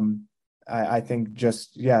 And I think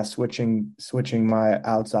just switching my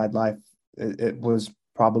outside life, it was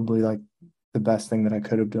probably like the best thing that I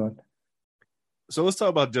could have done. So let's talk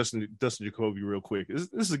about Dustin Jacoby real quick. This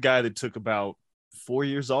is a guy that took about 4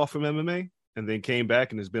 years off from MMA and then came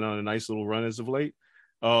back and has been on a nice little run as of late.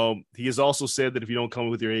 He has also said that if you don't come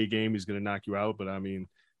with your A game, he's going to knock you out. But I mean,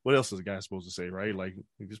 what else is a guy supposed to say, right? Like,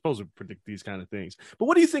 you're supposed to predict these kind of things. But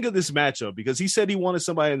what do you think of this matchup? Because he said he wanted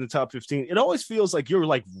somebody in the top 15. It always feels like you're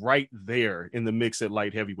like right there in the mix at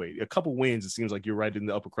light heavyweight. A couple wins, it seems like you're right in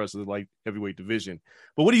the upper crust of the light heavyweight division.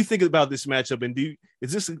 But what do you think about this matchup? And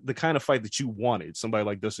is this the kind of fight that you wanted, somebody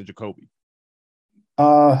like Dustin Jacoby?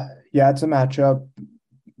 Yeah, it's a matchup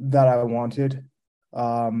that I wanted.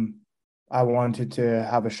 I wanted to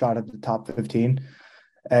have a shot at the top 15,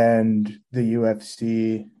 and the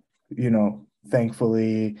UFC,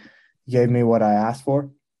 thankfully gave me what I asked for.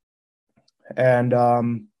 And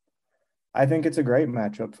I think it's a great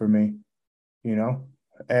matchup for me,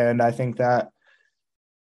 and I think that,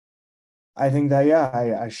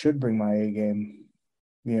 yeah, I should bring my A game,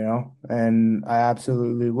 and I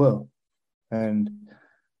absolutely will. And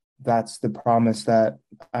that's the promise that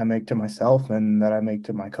I make to myself and that I make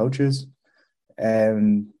to my coaches.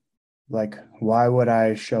 And like, why would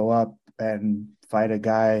I show up and fight a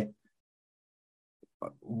guy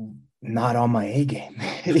not on my A game?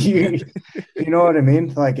 you know what I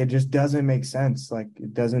mean? Like, it just doesn't make sense. Like,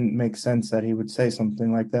 it doesn't make sense that he would say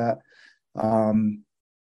something like that.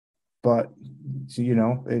 But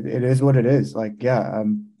it is what it is. Like, yeah,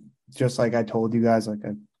 just like I told you guys, like,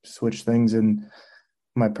 I switched things in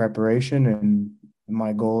my preparation, and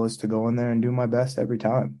my goal is to go in there and do my best every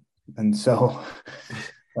time. And so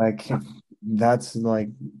like that's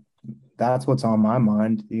what's on my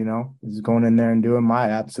mind, is going in there and doing my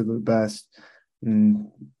absolute best and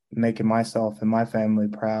making myself and my family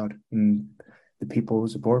proud and the people who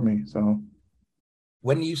support me. So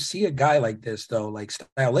when you see a guy like this, though, like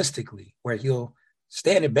stylistically, where he'll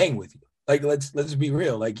stand and bang with you, like let's be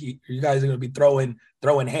real, like you guys are going to be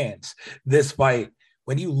throwing hands this fight.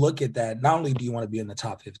 When you look at that, not only do you want to be in the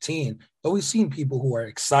top 15, but we've seen people who are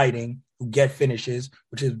exciting, who get finishes,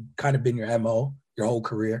 which has kind of been your MO your whole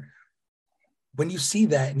career. When you see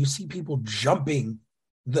that and you see people jumping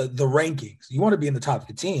the rankings, you want to be in the top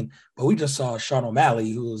 15, but we just saw Sean O'Malley,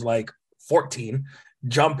 who was like 14,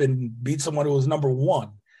 jump and beat someone who was number 1.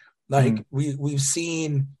 Like we've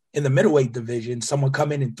seen in the middleweight division, someone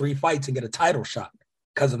come in 3 fights and get a title shot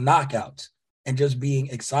because of knockouts. and just being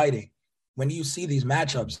exciting. When you see these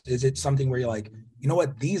matchups, is it something where you're like, you know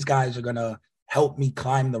what, these guys are going to help me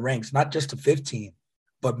climb the ranks, not just to 15,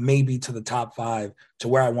 but maybe to the top 5, to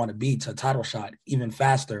where I want to be, to a title shot even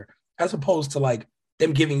faster, as opposed to like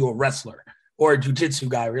them giving you a wrestler or a jiu-jitsu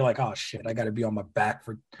guy where you're like, oh shit, I got to be on my back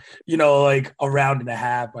for, like a round and a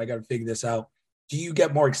half. I got to figure this out. Do you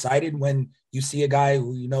get more excited when you see a guy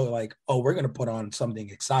who, like, oh, we're going to put on something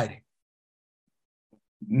exciting?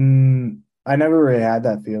 I never really had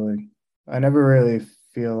that feeling. I never really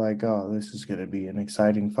feel like, oh, this is going to be an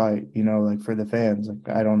exciting fight, like for the fans.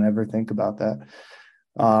 Like, I don't ever think about that.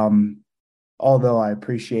 Although I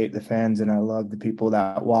appreciate the fans and I love the people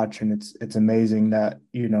that watch, and it's amazing that,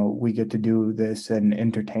 we get to do this and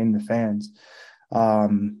entertain the fans.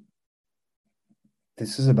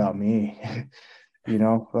 This is about me,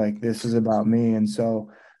 like this is about me. And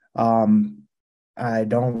so, I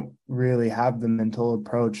don't really have the mental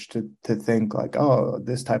approach to think like, oh,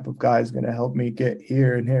 this type of guy is going to help me get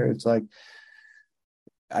here and here. It's like,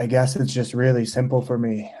 I guess it's just really simple for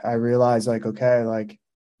me. I realize like, okay, like,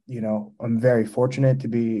 I'm very fortunate to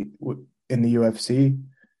be in the UFC.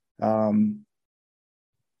 I'm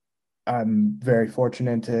very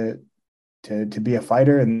fortunate to be a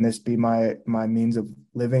fighter and this be my means of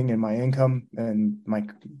living and my income and my,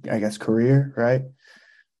 I guess, career. Right.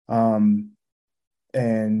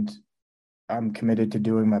 And I'm committed to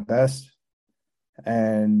doing my best,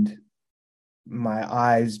 and my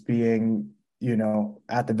eyes being,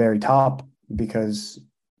 at the very top, because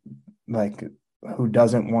like, who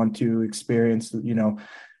doesn't want to experience,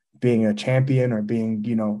 being a champion or being,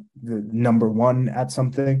 the number one at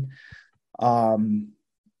something.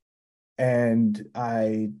 And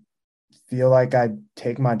I feel like I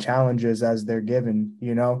take my challenges as they're given,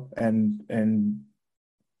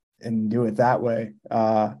 and do it that way.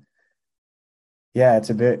 Yeah,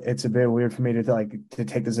 it's a bit weird for me to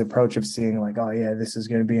take this approach of seeing like, oh yeah, this is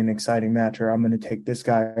going to be an exciting match, or I'm going to take this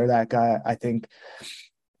guy or that guy. I think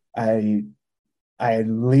I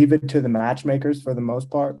leave it to the matchmakers for the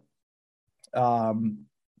most part.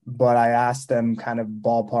 But I ask them kind of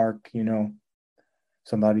ballpark,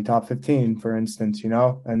 somebody top 15, for instance,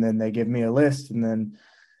 and then they give me a list, and then,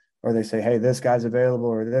 or they say, hey, this guy's available,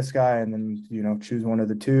 or this guy, and then, choose one of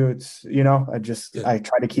the two. It's, I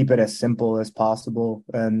try to keep it as simple as possible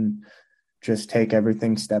and just take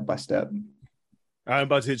everything step by step. I'm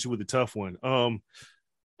about to hit you with a tough one. On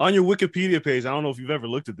your Wikipedia page, I don't know if you've ever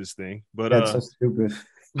looked at this thing, but that's so stupid.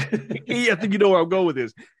 I think you know where I'm going with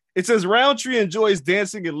this. It says Roundtree enjoys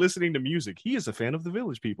dancing and listening to music. He is a fan of the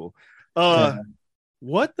Village People.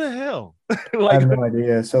 What the hell? I have no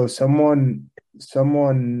idea. So someone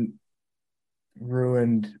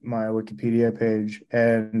ruined my Wikipedia page,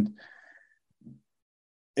 and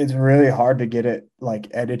it's really hard to get it like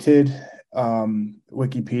edited.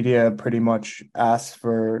 Wikipedia pretty much asks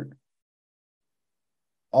for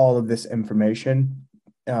all of this information.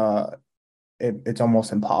 It's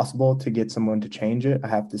almost impossible to get someone to change it. I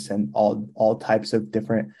have to send all types of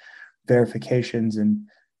different verifications, and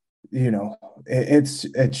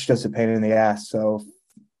it's just a pain in the ass. So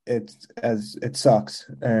it sucks,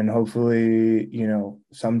 and hopefully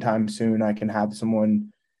sometime soon I can have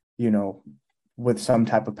someone with some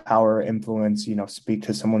type of power or influence speak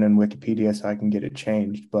to someone in Wikipedia so I can get it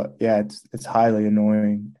changed. But yeah, it's highly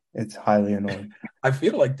annoying. It's highly annoying. I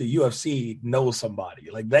feel like the UFC knows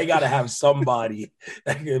somebody. Like, they got to have somebody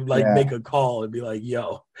that can make a call and be like,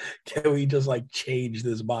 yo, can we just change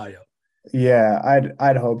this bio? Yeah,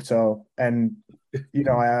 I'd hope so. And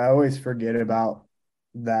I always forget about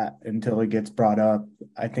that until it gets brought up.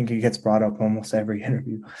 I think it gets brought up almost every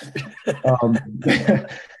interview.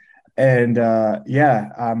 And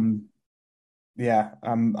I'm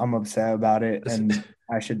upset about it, and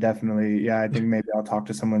I should definitely, I think maybe I'll talk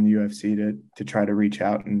to someone in the UFC to try to reach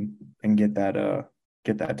out and get that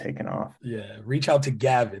taken off. Yeah, reach out to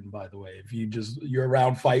Gavin, by the way. If you're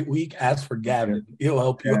around fight week, ask for Gavin. He'll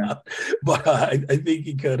help you out. But I think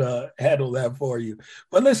he could handle that for you.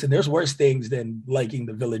 But listen, there's worse things than liking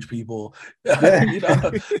the Village People.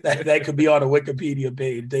 That could be on a Wikipedia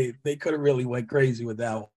page. They could have really went crazy with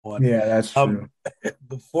that one. Yeah, that's true.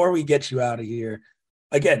 Before we get you out of here,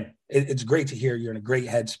 again, it's great to hear you're in a great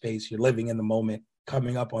headspace. You're living in the moment,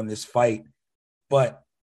 coming up on this fight, but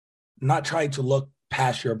not trying to look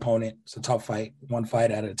past your opponent. It's a tough fight, one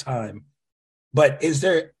fight at a time. But is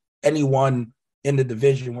there anyone in the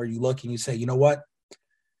division where you look and you say, you know what?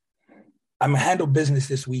 I'm going to handle business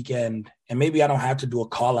this weekend, and maybe I don't have to do a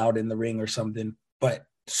call out in the ring or something, but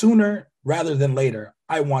sooner rather than later,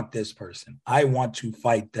 I want this person. I want to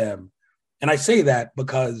fight them. And I say that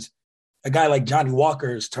because a guy like Johnny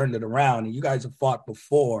Walker has turned it around, and you guys have fought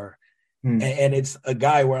before. And it's a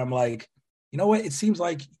guy where I'm like, you know what? It seems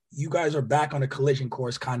like you guys are back on a collision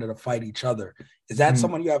course kind of to fight each other. Is that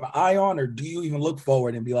someone you have an eye on, or do you even look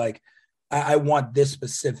forward and be like, I want this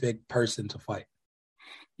specific person to fight?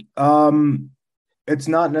 It's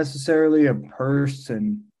not necessarily a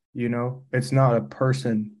person, you know, it's not a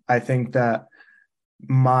person. I think that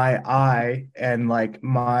my eye and like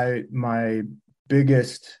my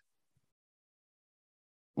biggest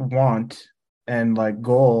want and like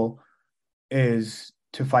goal is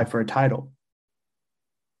to fight for a title.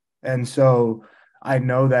 And so I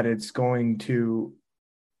know that it's going to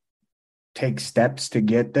take steps to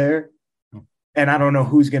get there. And I don't know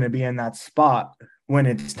who's going to be in that spot when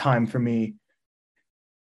it's time for me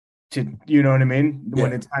to, you know what I mean? Yeah.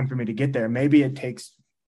 When it's time for me to get there. Maybe it takes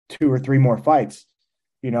 2 or 3 more fights,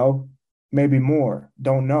 you know, maybe more.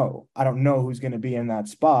 Don't know. I don't know who's going to be in that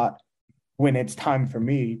spot when it's time for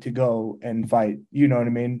me to go and fight, you know what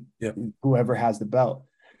I mean? Yeah. Whoever has the belt.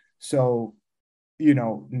 So, you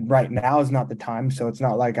know, right now is not the time. So it's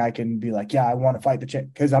not like I can be like, yeah, I want to fight the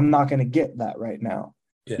chick, because I'm not going to get that right now.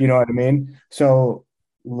 Yeah. You know what I mean? So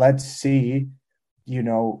let's see, you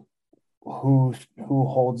know, who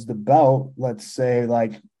holds the belt. Let's say,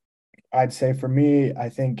 like, I'd say for me, I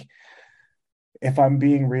think if I'm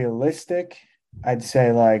being realistic, I'd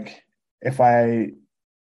say like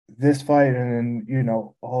this fight and then, you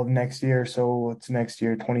know, all next year. So it's next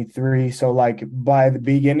year, 23. So like by the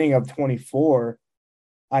beginning of 24,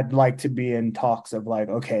 I'd like to be in talks of like,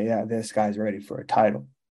 okay, yeah, this guy's ready for a title.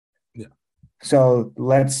 Yeah. So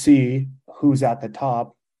let's see who's at the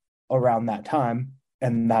top around that time.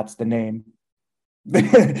 And that's the name.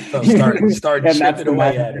 So start chipping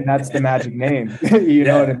away at it. And that's the magic name. You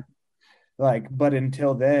know what I mean? Like, but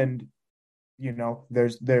until then, you know,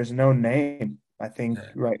 there's no name. I think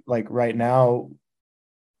right now,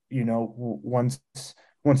 you know, once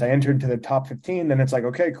I entered to the top 15, then it's like,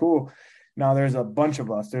 okay, cool. Now there's a bunch of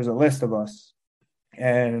us. There's a list of us,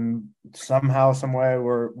 and somehow, some way,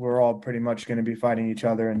 we're all pretty much going to be fighting each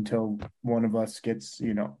other until one of us gets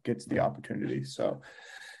the opportunity. So,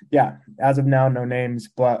 yeah, as of now, no names,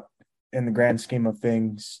 but in the grand scheme of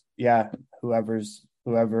things, yeah,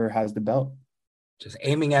 whoever has the belt. Just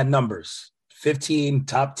aiming at numbers: 15,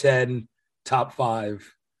 top 10, top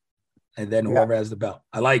 5, and then whoever has the belt.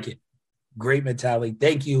 I like it. Great mentality.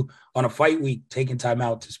 Thank you on a fight week, taking time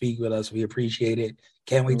out to speak with us. We appreciate it.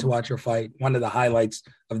 Can't wait to watch your fight. One of the highlights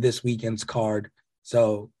of this weekend's card.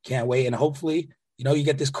 So can't wait. And hopefully, you know, you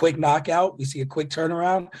get this quick knockout. We see a quick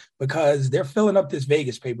turnaround, because they're filling up this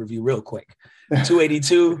Vegas pay-per-view real quick.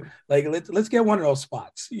 282. Like, let's get one of those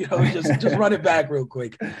spots. You know, just run it back real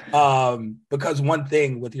quick. Because one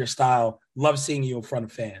thing with your style, love seeing you in front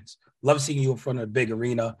of fans. Love seeing you in front of a big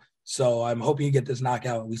arena. So I'm hoping you get this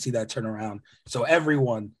knockout and we see that turnaround. So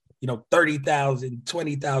everyone, you know, 30,000,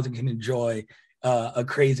 20,000 can enjoy a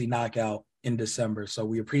crazy knockout in December. So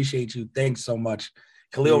we appreciate you. Thanks so much.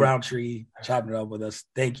 Khalil Roundtree chopping it up with us.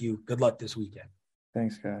 Thank you. Good luck this weekend.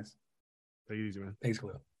 Thanks, guys. Take it easy, man. Thanks,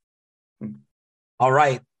 Khalil. All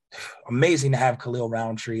right. Amazing to have Khalil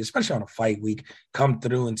Roundtree, especially on a fight week, come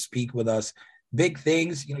through and speak with us. Big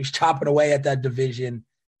things. You know, he's chopping away at that division.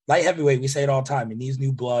 Light heavyweight, we say it all the time. It needs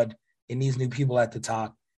new blood. It needs new people at the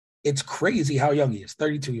top. It's crazy how young he is,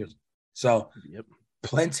 32 years old. So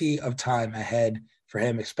plenty of time ahead for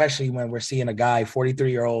him, especially when we're seeing a guy,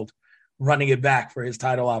 43-year-old, running it back for his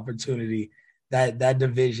title opportunity. That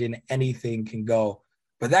division, anything can go.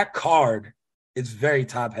 But that card is very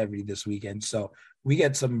top-heavy this weekend. So we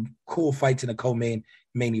get some cool fights in the co-main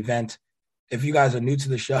event. If you guys are new to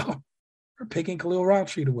the show, we're picking Khalil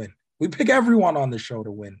Roundtree to win. We pick everyone on the show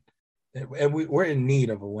to win. And we're in need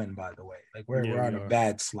of a win, by the way. Like we're on a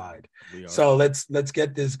bad slide. So let's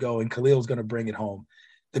get this going. Khalil's going to bring it home.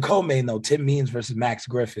 The co-main, though, Tim Means versus Max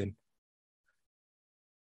Griffin.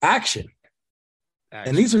 Action.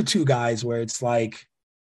 And these are two guys where it's like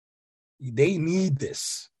they need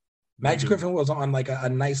this. Max Griffin was on like a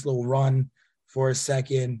nice little run for a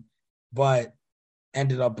second, but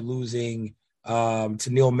ended up losing to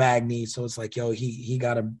Neil Magny. So it's like, yo, he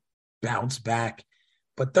got to bounce back.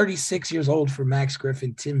 But 36 years old for Max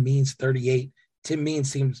Griffin. Tim Means, 38. Tim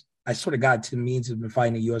Means seems, I swear to God, Tim Means has been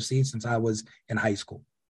fighting in UFC since I was in high school.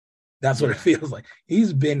 That's what it feels like.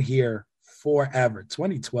 He's been here forever.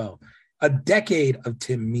 2012. A decade of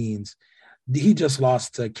Tim Means. He just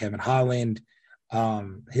lost to Kevin Holland,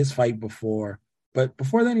 his fight before. But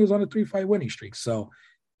before then, he was on a 3-fight winning streak. So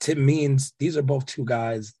Tim Means, these are both two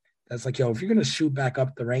guys that's like, yo, if you're going to shoot back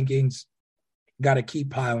up the rankings, got to keep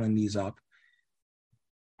piling these up.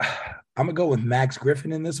 I'm going to go with Max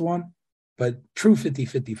Griffin in this one. But true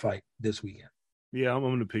 50-50 fight this weekend. Yeah, I'm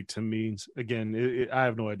going to pick Tim Means. Again, I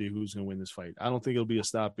have no idea who's going to win this fight. I don't think it'll be a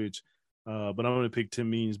stoppage, but I'm going to pick Tim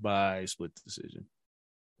Means by split decision.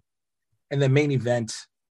 And the main event,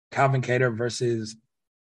 Calvin Kattar versus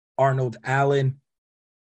Arnold Allen.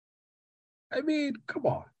 I mean, come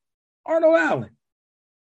on. Arnold Allen.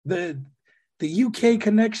 The UK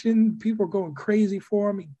connection, people are going crazy for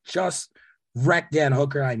him. He just wrecked Dan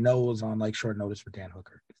Hooker. I know it was on like short notice for Dan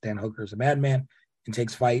Hooker. Dan Hooker is a madman and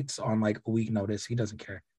takes fights on like a week notice. He doesn't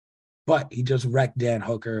care. But he just wrecked Dan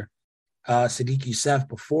Hooker. Sadiq Youssef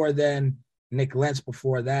before then, Nick Lentz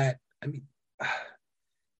before that. I mean,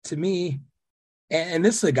 to me, and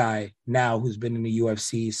this is a guy now who's been in the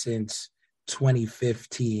UFC since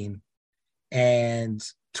 2015 and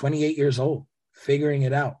 28 years old, figuring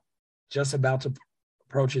it out, just about to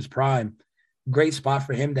approach his prime. Great spot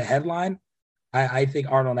for him to headline. I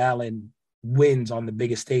think Arnold Allen wins on the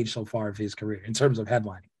biggest stage so far of his career in terms of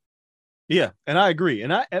headlining. Yeah, and I agree.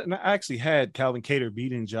 And I actually had Calvin Kattar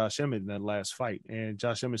beating Josh Emmett in that last fight. And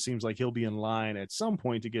Josh Emmett seems like he'll be in line at some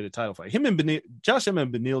point to get a title fight. Him and Josh Emmett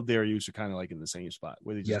and Beneil Dariush are kind of like in the same spot.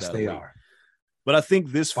 Where they just yes, they are. But I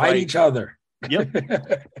think this fight each other. Yep.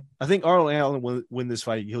 I think Arnold Allen will win this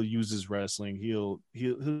fight. He'll use his wrestling. He'll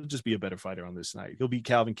just be a better fighter on this night. He'll beat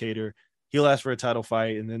Calvin Kattar. He'll ask for a title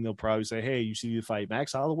fight, and then they'll probably say, hey, you see the fight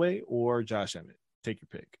Max Holloway or Josh Emmett? Take your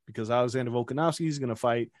pick. Because Alexander Volkanovski is going to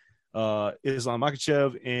fight Islam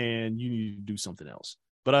Makhachev, and you need to do something else.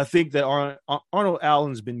 But I think that Arnold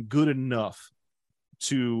Allen's been good enough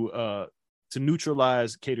to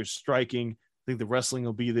neutralize Kattar's striking. I think the wrestling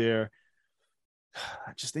will be there.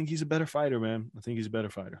 I just think he's a better fighter, man. I think he's a better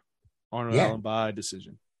fighter. Arnold Allen by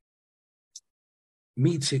decision.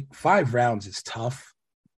 Me too. 5 rounds is tough,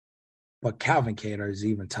 but Calvin Kattar is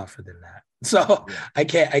even tougher than that. So I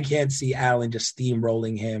can't see Allen just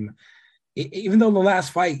steamrolling him. Even though the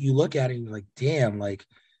last fight, you look at it, you're like, damn, like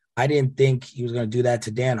I didn't think he was going to do that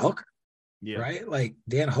to Dan Hooker. Yeah. Right? Like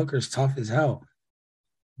Dan Hooker's tough as hell.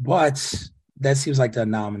 But that seems like the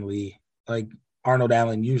anomaly. Like Arnold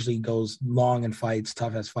Allen usually goes long and fights,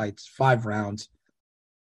 tough as fights, 5 rounds.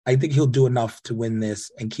 I think he'll do enough to win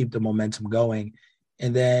this and keep the momentum going.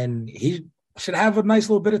 And then he should have a nice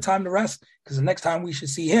little bit of time to rest, because the next time we should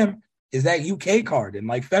see him is that UK card in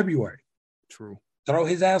like February. True. Throw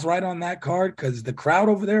his ass right on that card, because the crowd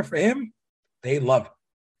over there for him, they love him.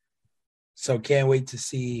 So can't wait to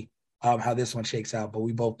see how this one shakes out. But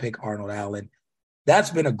we both pick Arnold Allen.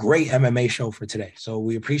 That's been a great MMA show for today. So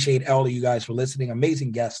we appreciate all of you guys for listening.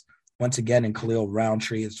 Amazing guest once again in Khalil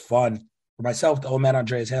Roundtree. It's fun. For myself, the old man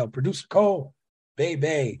Andreas Hale, producer Cole,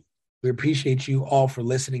 Bay. We appreciate you all for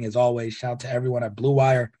listening. As always, shout out to everyone at Blue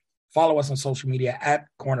Wire. Follow us on social media at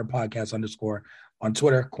Corner Podcast _ on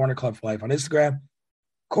Twitter, Corner Club for Life on Instagram,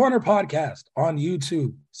 Corner Podcast on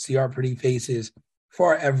YouTube. See our pretty faces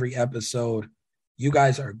for every episode. You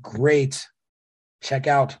guys are great. Check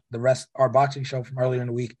out our boxing show from earlier in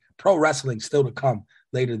the week. Pro wrestling still to come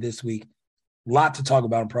later this week. A lot to talk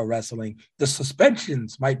about in pro wrestling. The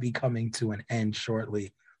suspensions might be coming to an end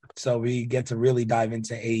shortly. So we get to really dive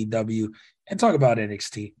into AEW and talk about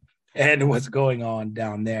NXT and what's going on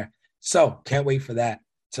down there. So can't wait for that.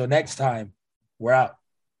 So next time, we're out.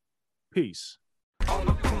 Peace.